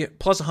 40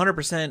 plus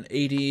 100%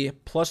 AD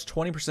plus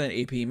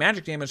 20% AP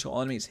magic damage to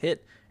all enemies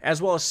hit,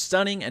 as well as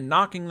stunning and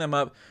knocking them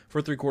up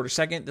for 3/4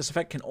 second. This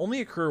effect can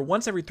only occur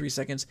once every 3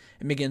 seconds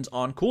and begins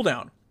on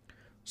cooldown.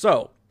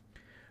 So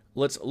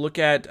let's look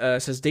at.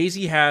 It says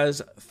Daisy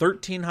has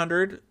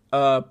 1300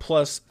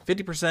 plus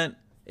 50%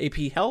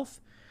 AP health.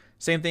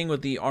 Same thing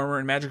with the armor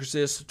and magic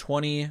resist,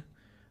 20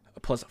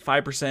 plus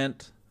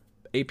 5%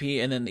 AP,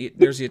 and then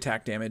there's the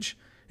attack damage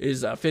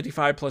is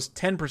 55 plus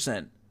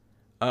 10%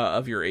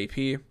 of your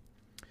AP.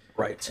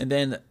 Right. And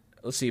then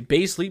let's see,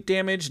 base leap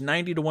damage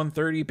 90 to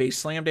 130, base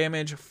slam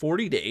damage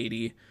 40 to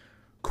 80,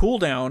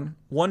 cooldown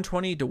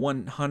 120 to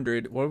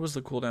 100. What was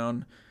the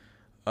cooldown?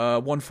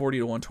 140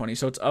 to 120.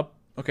 So it's up.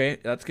 Okay,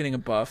 that's getting a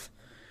buff.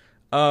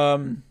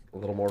 A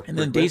little more. And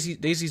then Daisy's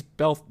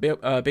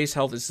base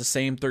health is the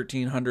same,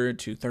 1300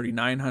 to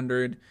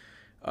 3900.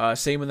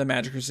 Same with the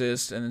magic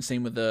resist, and then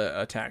same with the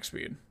attack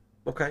speed.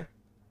 Okay.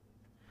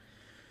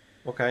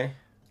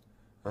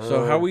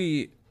 So how are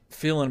we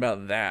feeling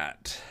about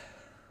that?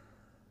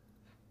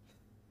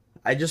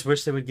 I just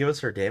wish they would give us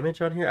her damage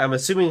on here. I'm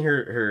assuming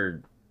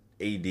her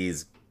AD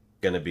is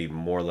going to be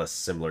more or less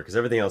similar, because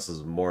everything else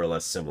is more or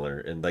less similar.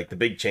 And like the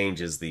big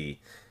change is the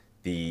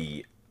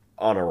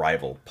on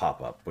arrival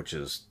pop-up, which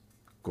is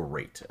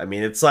great. I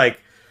mean, it's like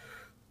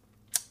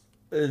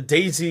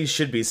Daisy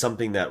should be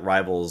something that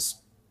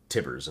rivals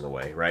Tibbers in a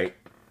way, right?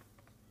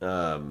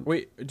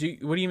 Wait,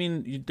 what do you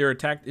mean their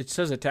attack? It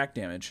says attack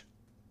damage.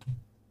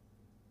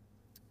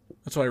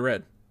 That's what I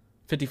read.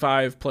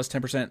 55 plus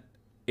 10%.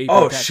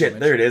 Oh shit!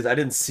 Damage. There it is. I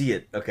didn't see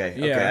it. Okay,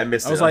 yeah. Okay, I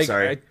missed it. I'm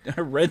sorry.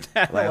 I read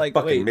that. I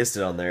fucking missed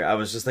it on there. I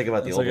was just thinking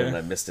about the old one and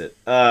I missed it.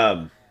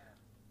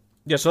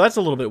 Yeah, so that's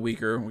a little bit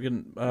weaker. We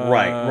can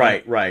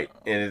right,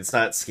 and it's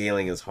not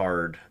scaling as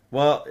hard.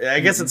 Well,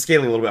 I guess it's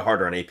scaling a little bit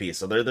harder on AP.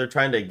 So they're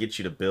trying to get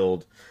you to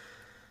build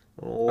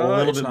a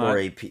little bit more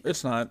AP.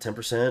 It's not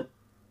 10%.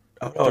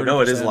 Oh no,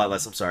 it is a lot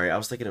less. I'm sorry. I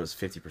was thinking it was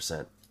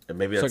 50%.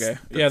 Maybe that's okay.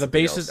 Yeah, the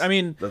basis. I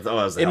mean,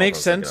 it makes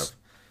sense.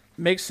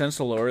 Makes sense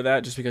to lower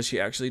that just because she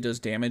actually does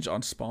damage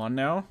on spawn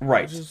now,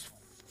 right? Which is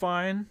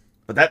fine.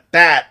 But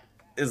that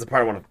is the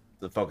part I want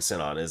to focus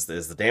in on. Is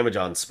the damage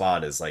on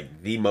spawn is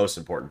like the most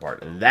important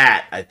part, and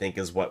that I think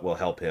is what will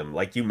help him.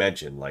 Like you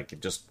mentioned, like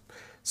just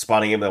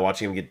spawning him and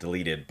watching him get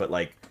deleted. But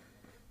like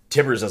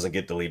Tibbers doesn't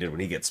get deleted when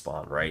he gets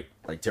spawned, right?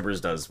 Like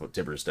Tibbers does what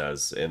Tibbers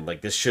does, and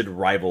like this should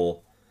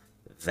rival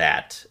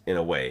that in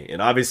a way.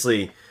 And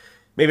obviously,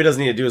 maybe it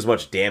doesn't need to do as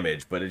much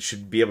damage, but it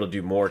should be able to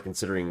do more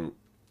considering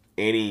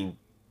any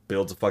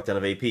builds a fuck ton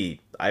of AP.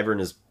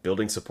 Ivern is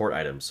building support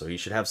items, so he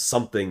should have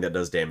something that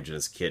does damage in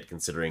his kit,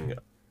 considering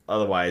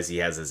otherwise he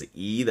has his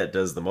E that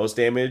does the most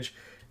damage,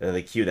 and then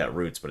the Q that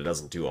roots, but it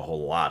doesn't do a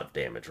whole lot of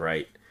damage,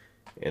 right?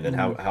 And then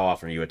how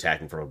often are you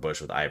attacking from a bush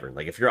with Ivern?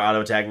 Like, if you're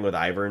auto-attacking with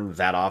Ivern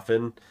that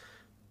often,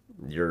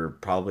 you're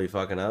probably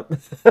fucking up.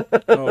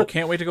 Oh,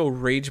 can't wait to go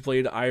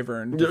Rageblade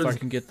Ivern if I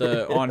can get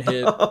the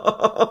on-hit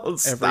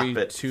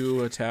every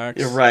 2 attacks.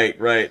 You're right.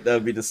 That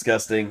would be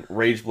disgusting.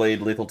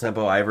 Rageblade, Lethal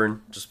Tempo, Ivern,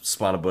 just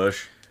spawn a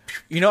bush.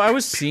 You know, I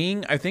was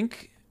seeing, I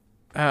think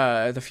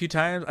The few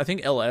times I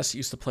think LS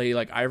used to play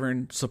like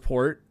Ivern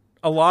support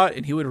a lot,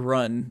 and he would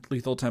run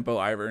lethal tempo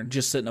Ivern,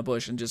 just sit in a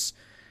bush and just.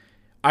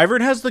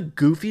 Ivern has the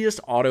goofiest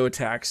auto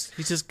attacks.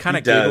 He just kind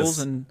of giggles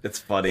and it's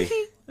funny,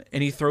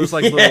 and he throws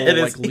like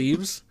little like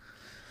leaves.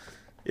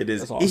 It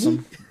is. That's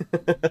awesome.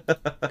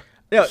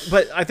 Yeah,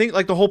 but I think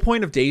like the whole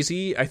point of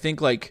Daisy, I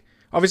think like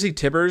obviously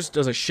Tibbers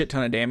does a shit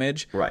ton of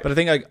damage, right? But I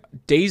think like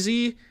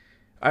Daisy,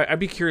 I'd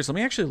be curious. Let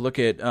me actually look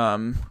at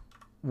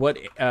what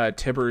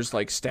Tibbers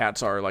like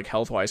stats are like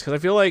health wise, because I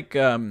feel like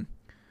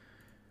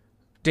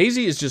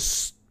Daisy is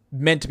just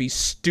meant to be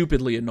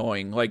stupidly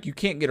annoying. Like you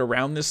can't get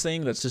around this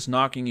thing that's just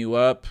knocking you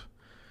up,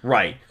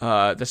 right?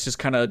 That's just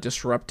kind of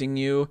disrupting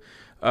you.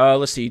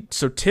 Let's see.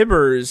 So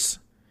Tibbers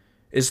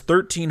is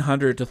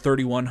 1300 to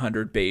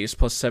 3100 base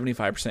plus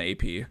 75%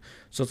 AP.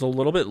 So it's a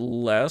little bit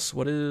less.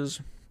 What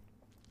is...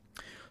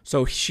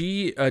 So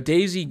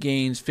Daisy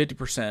gains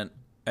 50%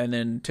 and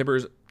then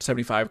Tibbers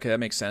 75. Okay, that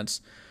makes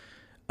sense.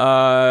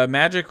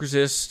 Magic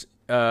resist,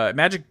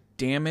 magic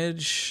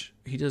damage.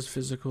 He does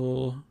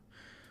physical.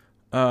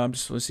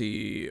 Let's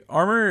see.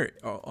 Armor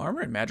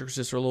and magic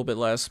resist are a little bit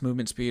less.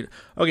 Movement speed.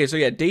 Okay, so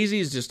yeah, Daisy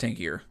is just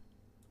tankier.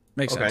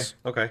 Makes sense.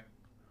 Okay.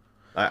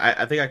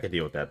 I think I could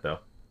deal with that though.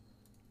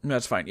 No,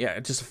 that's fine. Yeah,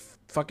 it's just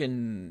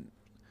fucking...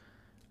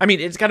 I mean,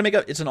 it's got to make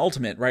a... It's an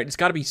ultimate, right? It's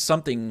got to be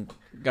something...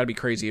 Got to be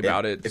crazy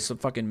about it. It's a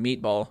fucking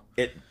meatball.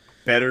 It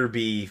better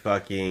be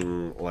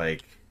fucking,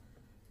 like...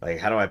 Like,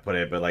 how do I put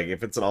it? But, like,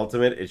 if it's an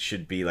ultimate, it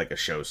should be, like, a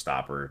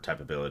showstopper type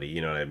ability. You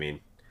know what I mean?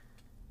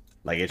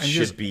 Like, it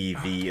should be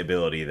the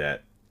ability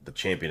that the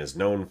champion is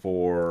known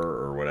for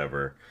or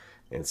whatever.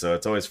 And so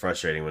it's always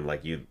frustrating when,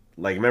 like, you...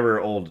 Like,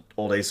 remember old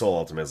ASOL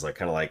Ultimates, like,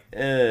 kind of like,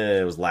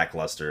 it was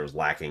lackluster. It was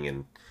lacking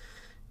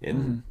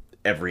in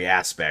every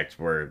aspect,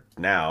 where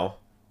now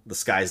the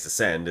Sky's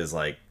Descend is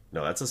like,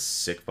 no, that's a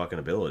sick fucking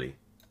ability.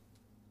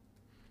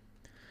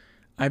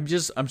 I'm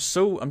just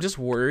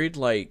worried,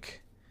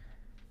 like,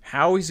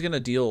 how he's gonna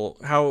deal,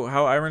 how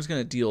Ivern's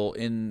gonna deal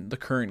in the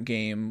current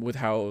game with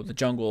how the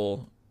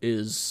jungle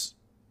is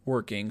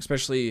working,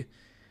 especially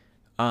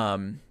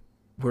where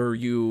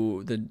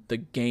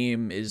the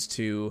game is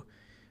to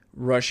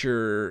rush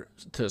to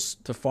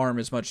farm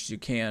as much as you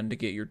can to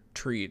get your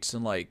treats,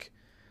 and like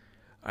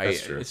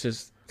That's true.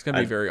 It's gonna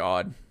be very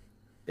odd.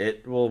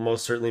 It will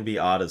most certainly be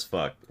odd as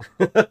fuck.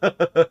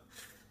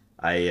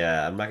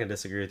 I'm not gonna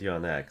disagree with you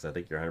on that, because I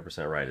think you're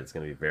 100% right. It's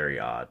gonna be very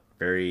odd,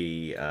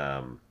 very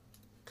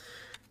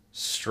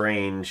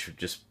strange,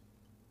 just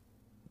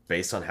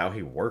based on how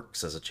he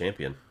works as a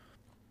champion.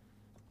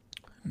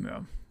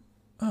 Yeah.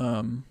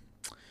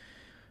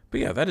 But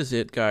yeah, that is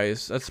it,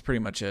 guys. That's pretty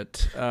much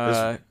it.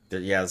 So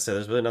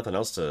there's really nothing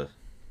else to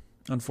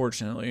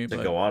unfortunately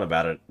go on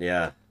about it.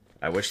 Yeah,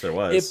 I wish there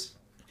was.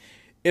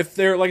 If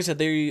they're, like I said,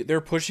 they're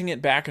pushing it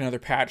back another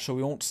patch, so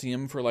we won't see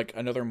them for like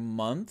another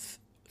month.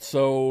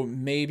 So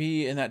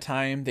maybe in that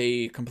time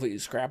they completely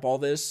scrap all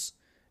this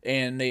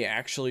and they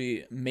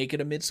actually make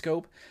it a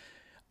midscope.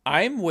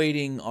 I'm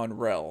waiting on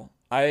Rel.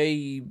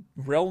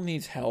 Rel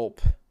needs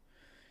help.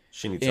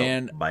 She needs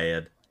help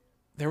bad.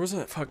 There was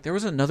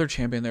another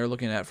champion they were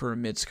looking at for a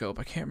midscope.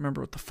 I can't remember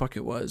what the fuck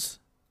it was.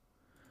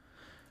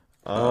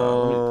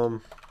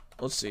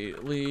 Let's see.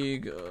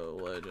 League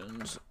of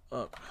Legends.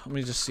 Let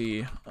me just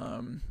see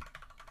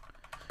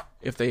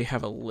if they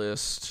have a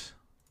list.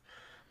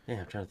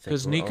 Yeah, I'm trying to think.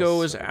 Because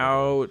Nico is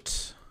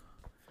out.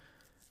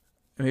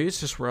 Maybe it's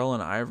just Rel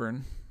and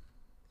Ivern.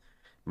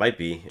 Might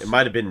be. It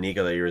might have been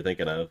Nico that you were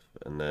thinking of,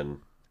 and then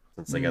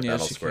since they got that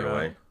all squared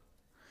away.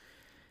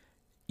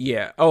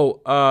 Yeah.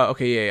 Oh,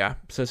 okay, yeah.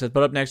 So it says,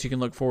 but up next you can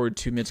look forward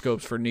to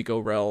midscopes for Nico,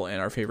 Rel,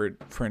 and our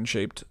favorite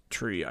friend-shaped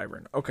tree,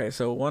 Ivern. Okay,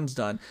 so one's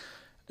done.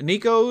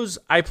 Nico's,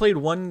 I played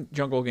one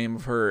jungle game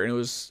of her, and it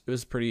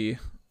was pretty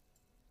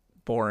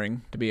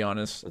boring, to be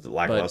honest. It's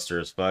lackluster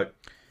as fuck.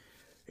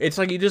 It's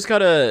like you just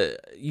gotta,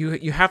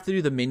 you have to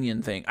do the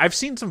minion thing. I've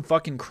seen some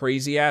fucking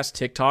crazy-ass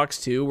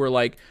TikToks, too, where,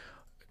 like,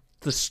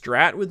 the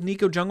strat with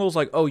Nico jungle is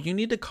like, oh, you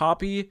need to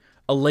copy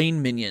a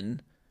lane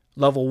minion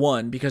level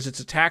 1 because its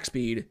attack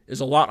speed is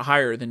a lot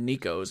higher than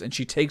Nico's, and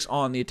she takes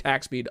on the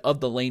attack speed of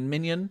the lane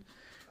minion,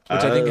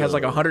 which I think has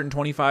like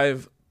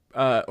 125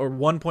 or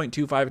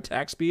 1.25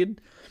 attack speed.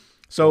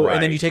 So right.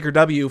 And then you take her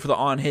W for the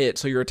on hit,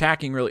 so you're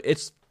attacking really.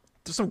 It's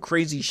just some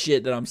crazy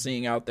shit that I'm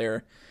seeing out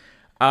there.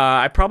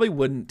 I probably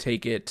wouldn't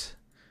take it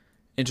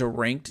into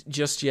ranked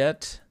just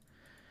yet,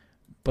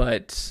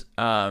 but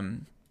yeah,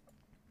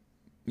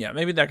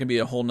 maybe that can be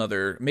a whole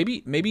nother.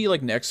 Maybe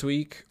like next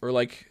week, or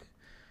like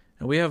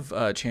we have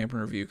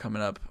champion review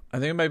coming up. I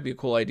think it might be a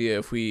cool idea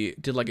if we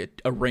did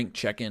like a ranked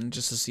check-in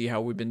just to see how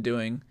we've been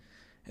doing.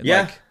 And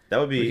yeah, like, that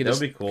would be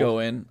cool. Go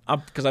in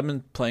because I've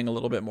been playing a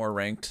little bit more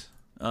ranked.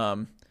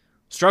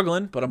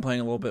 Struggling, but I'm playing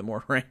a little bit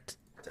more ranked.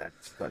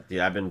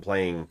 Yeah, I've been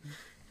playing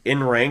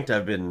in ranked.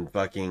 I've been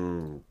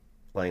fucking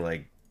playing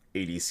like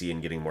ADC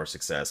and getting more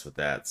success with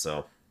that.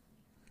 So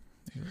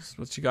that's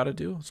what you got to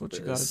do. That's what you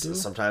got to do.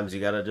 Sometimes you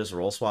got to just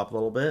roll swap a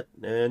little bit,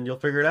 and you'll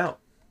figure it out.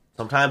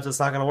 Sometimes it's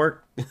not going to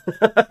work.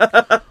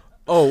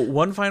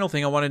 one final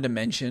thing I wanted to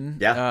mention.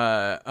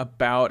 Yeah.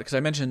 About, because I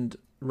mentioned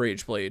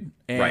Rageblade,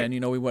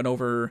 and we went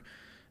over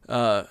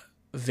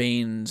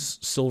Vane's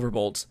Silver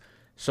Bolts.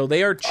 So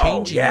they are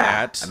changing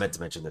that. I meant to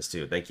mention this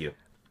too. Thank you.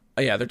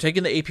 Yeah, they're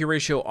taking the AP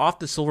ratio off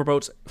the Silver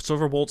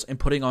Bolts and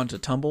putting onto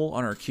Tumble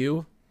on our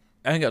queue.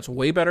 I think that's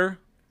way better.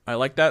 I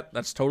like that.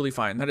 That's totally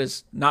fine. That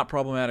is not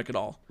problematic at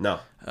all. No.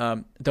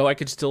 Though I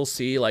could still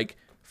see like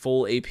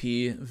full AP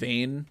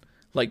Vayne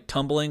like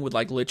tumbling with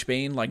like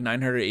Lichbane, like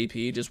 900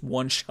 AP, just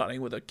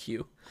one-shotting with a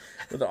Q,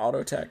 with an auto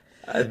attack.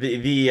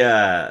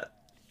 The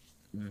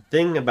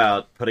thing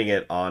about putting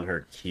it on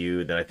her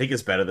Q that I think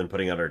is better than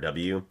putting it on her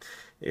W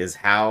is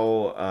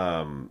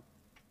how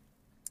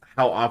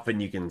often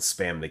you can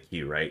spam the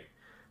Q, right?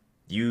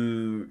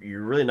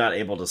 You're really not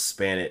able to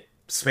spam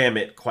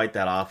it quite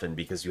that often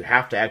because you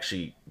have to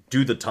actually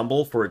do the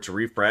tumble for it to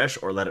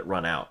refresh or let it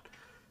run out.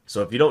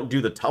 So if you don't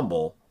do the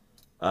tumble,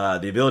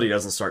 the ability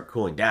doesn't start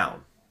cooling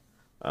down.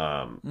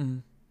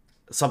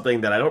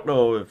 Something that I don't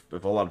know if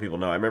a lot of people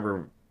know. I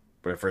remember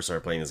when I first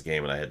started playing this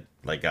game and I had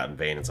like gotten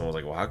Vayne and someone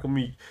was like, well, how come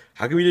we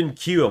didn't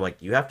queue? I'm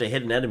like, you have to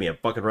hit an enemy. I'm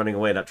fucking running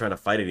away, not trying to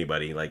fight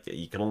anybody. Like,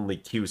 you can only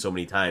queue so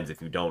many times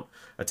if you don't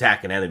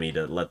attack an enemy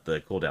to let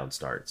the cooldown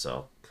start.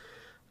 So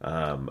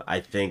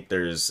I think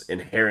there's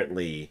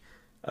inherently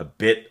a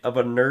bit of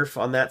a nerf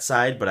on that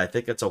side, but I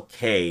think it's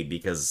okay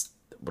because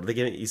what are they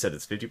getting? You said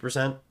it's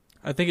 50%?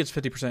 I think it's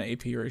 50%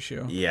 AP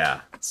ratio.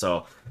 Yeah.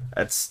 So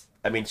that's,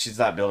 I mean, she's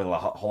not building a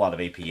whole lot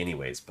of AP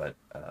anyways, but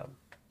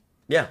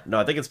yeah, no,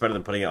 I think it's better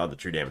than putting it on the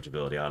true damage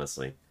ability,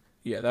 honestly.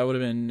 Yeah, that would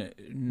have been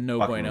no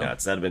Fucking bueno.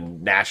 nuts. That would have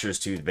been Nashor's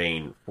Tooth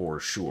Vayne for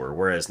sure.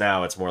 Whereas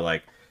now it's more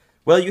like,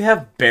 well, you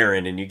have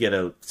Baron and you get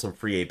some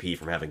free AP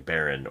from having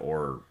Baron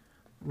or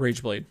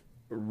Rageblade.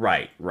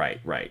 Right.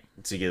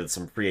 So you get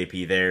some free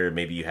AP there.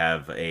 Maybe you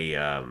have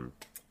a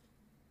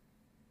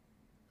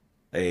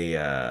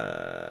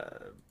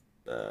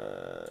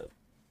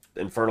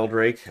Infernal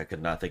Drake. I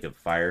could not think of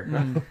fire.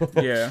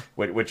 Yeah.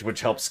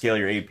 which helps scale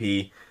your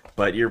AP,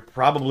 but you're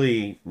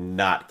probably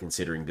not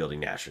considering building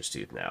Nashor's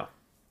Tooth now.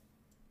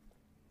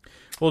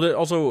 Well,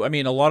 also, I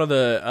mean, a lot of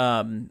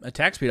the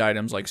attack speed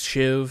items like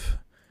Shiv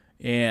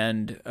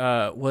and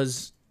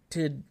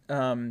did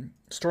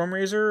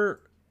Stormrazor,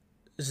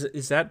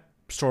 is that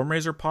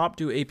Stormrazor pop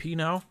do AP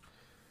now?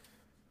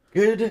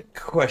 Good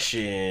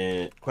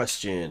question.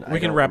 We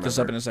can wrap this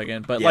up in a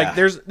second, but like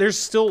there's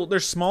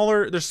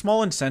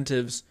small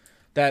incentives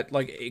that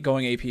like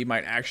going AP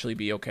might actually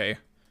be okay.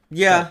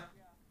 Yeah. But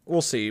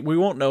we'll see. We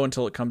won't know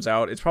until it comes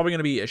out. It's probably going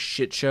to be a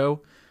shit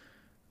show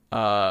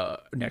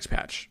next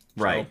patch.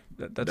 Right.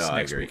 So that's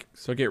next week.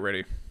 So get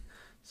ready.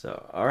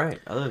 So, all right.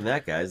 Other than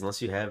that, guys,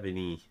 unless you have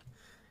anything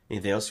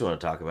else you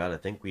want to talk about, I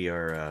think we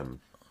are I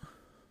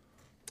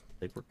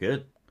think we're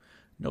good.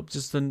 Nope,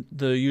 just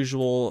the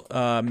usual.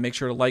 Make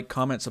sure to like,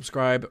 comment,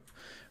 subscribe,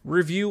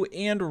 review,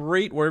 and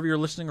rate wherever you're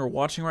listening or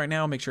watching right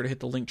now. Make sure to hit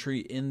the link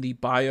tree in the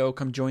bio.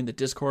 Come join the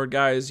Discord,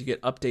 guys. You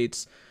get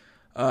updates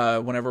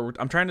whenever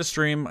I'm trying to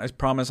stream. I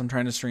promise I'm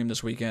trying to stream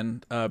this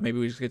weekend. Maybe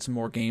we just get some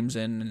more games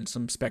in and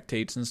some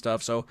spectates and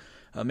stuff. So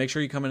make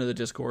sure you come into the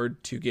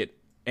Discord to get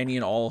any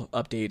and all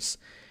updates.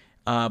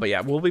 But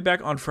yeah, we'll be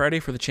back on Friday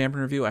for the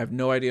champion review. I have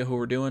no idea who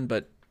we're doing,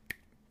 but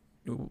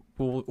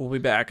we'll be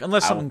back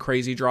unless something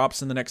crazy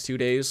drops in the next 2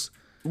 days,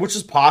 which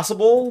is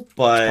possible,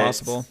 but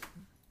it's possible.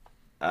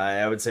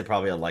 I would say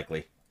probably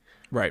unlikely.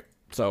 Right.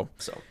 So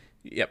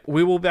yep,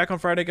 we will be back on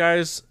Friday,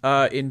 guys.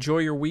 Enjoy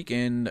your week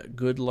and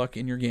good luck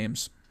in your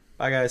games.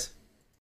 Bye, guys.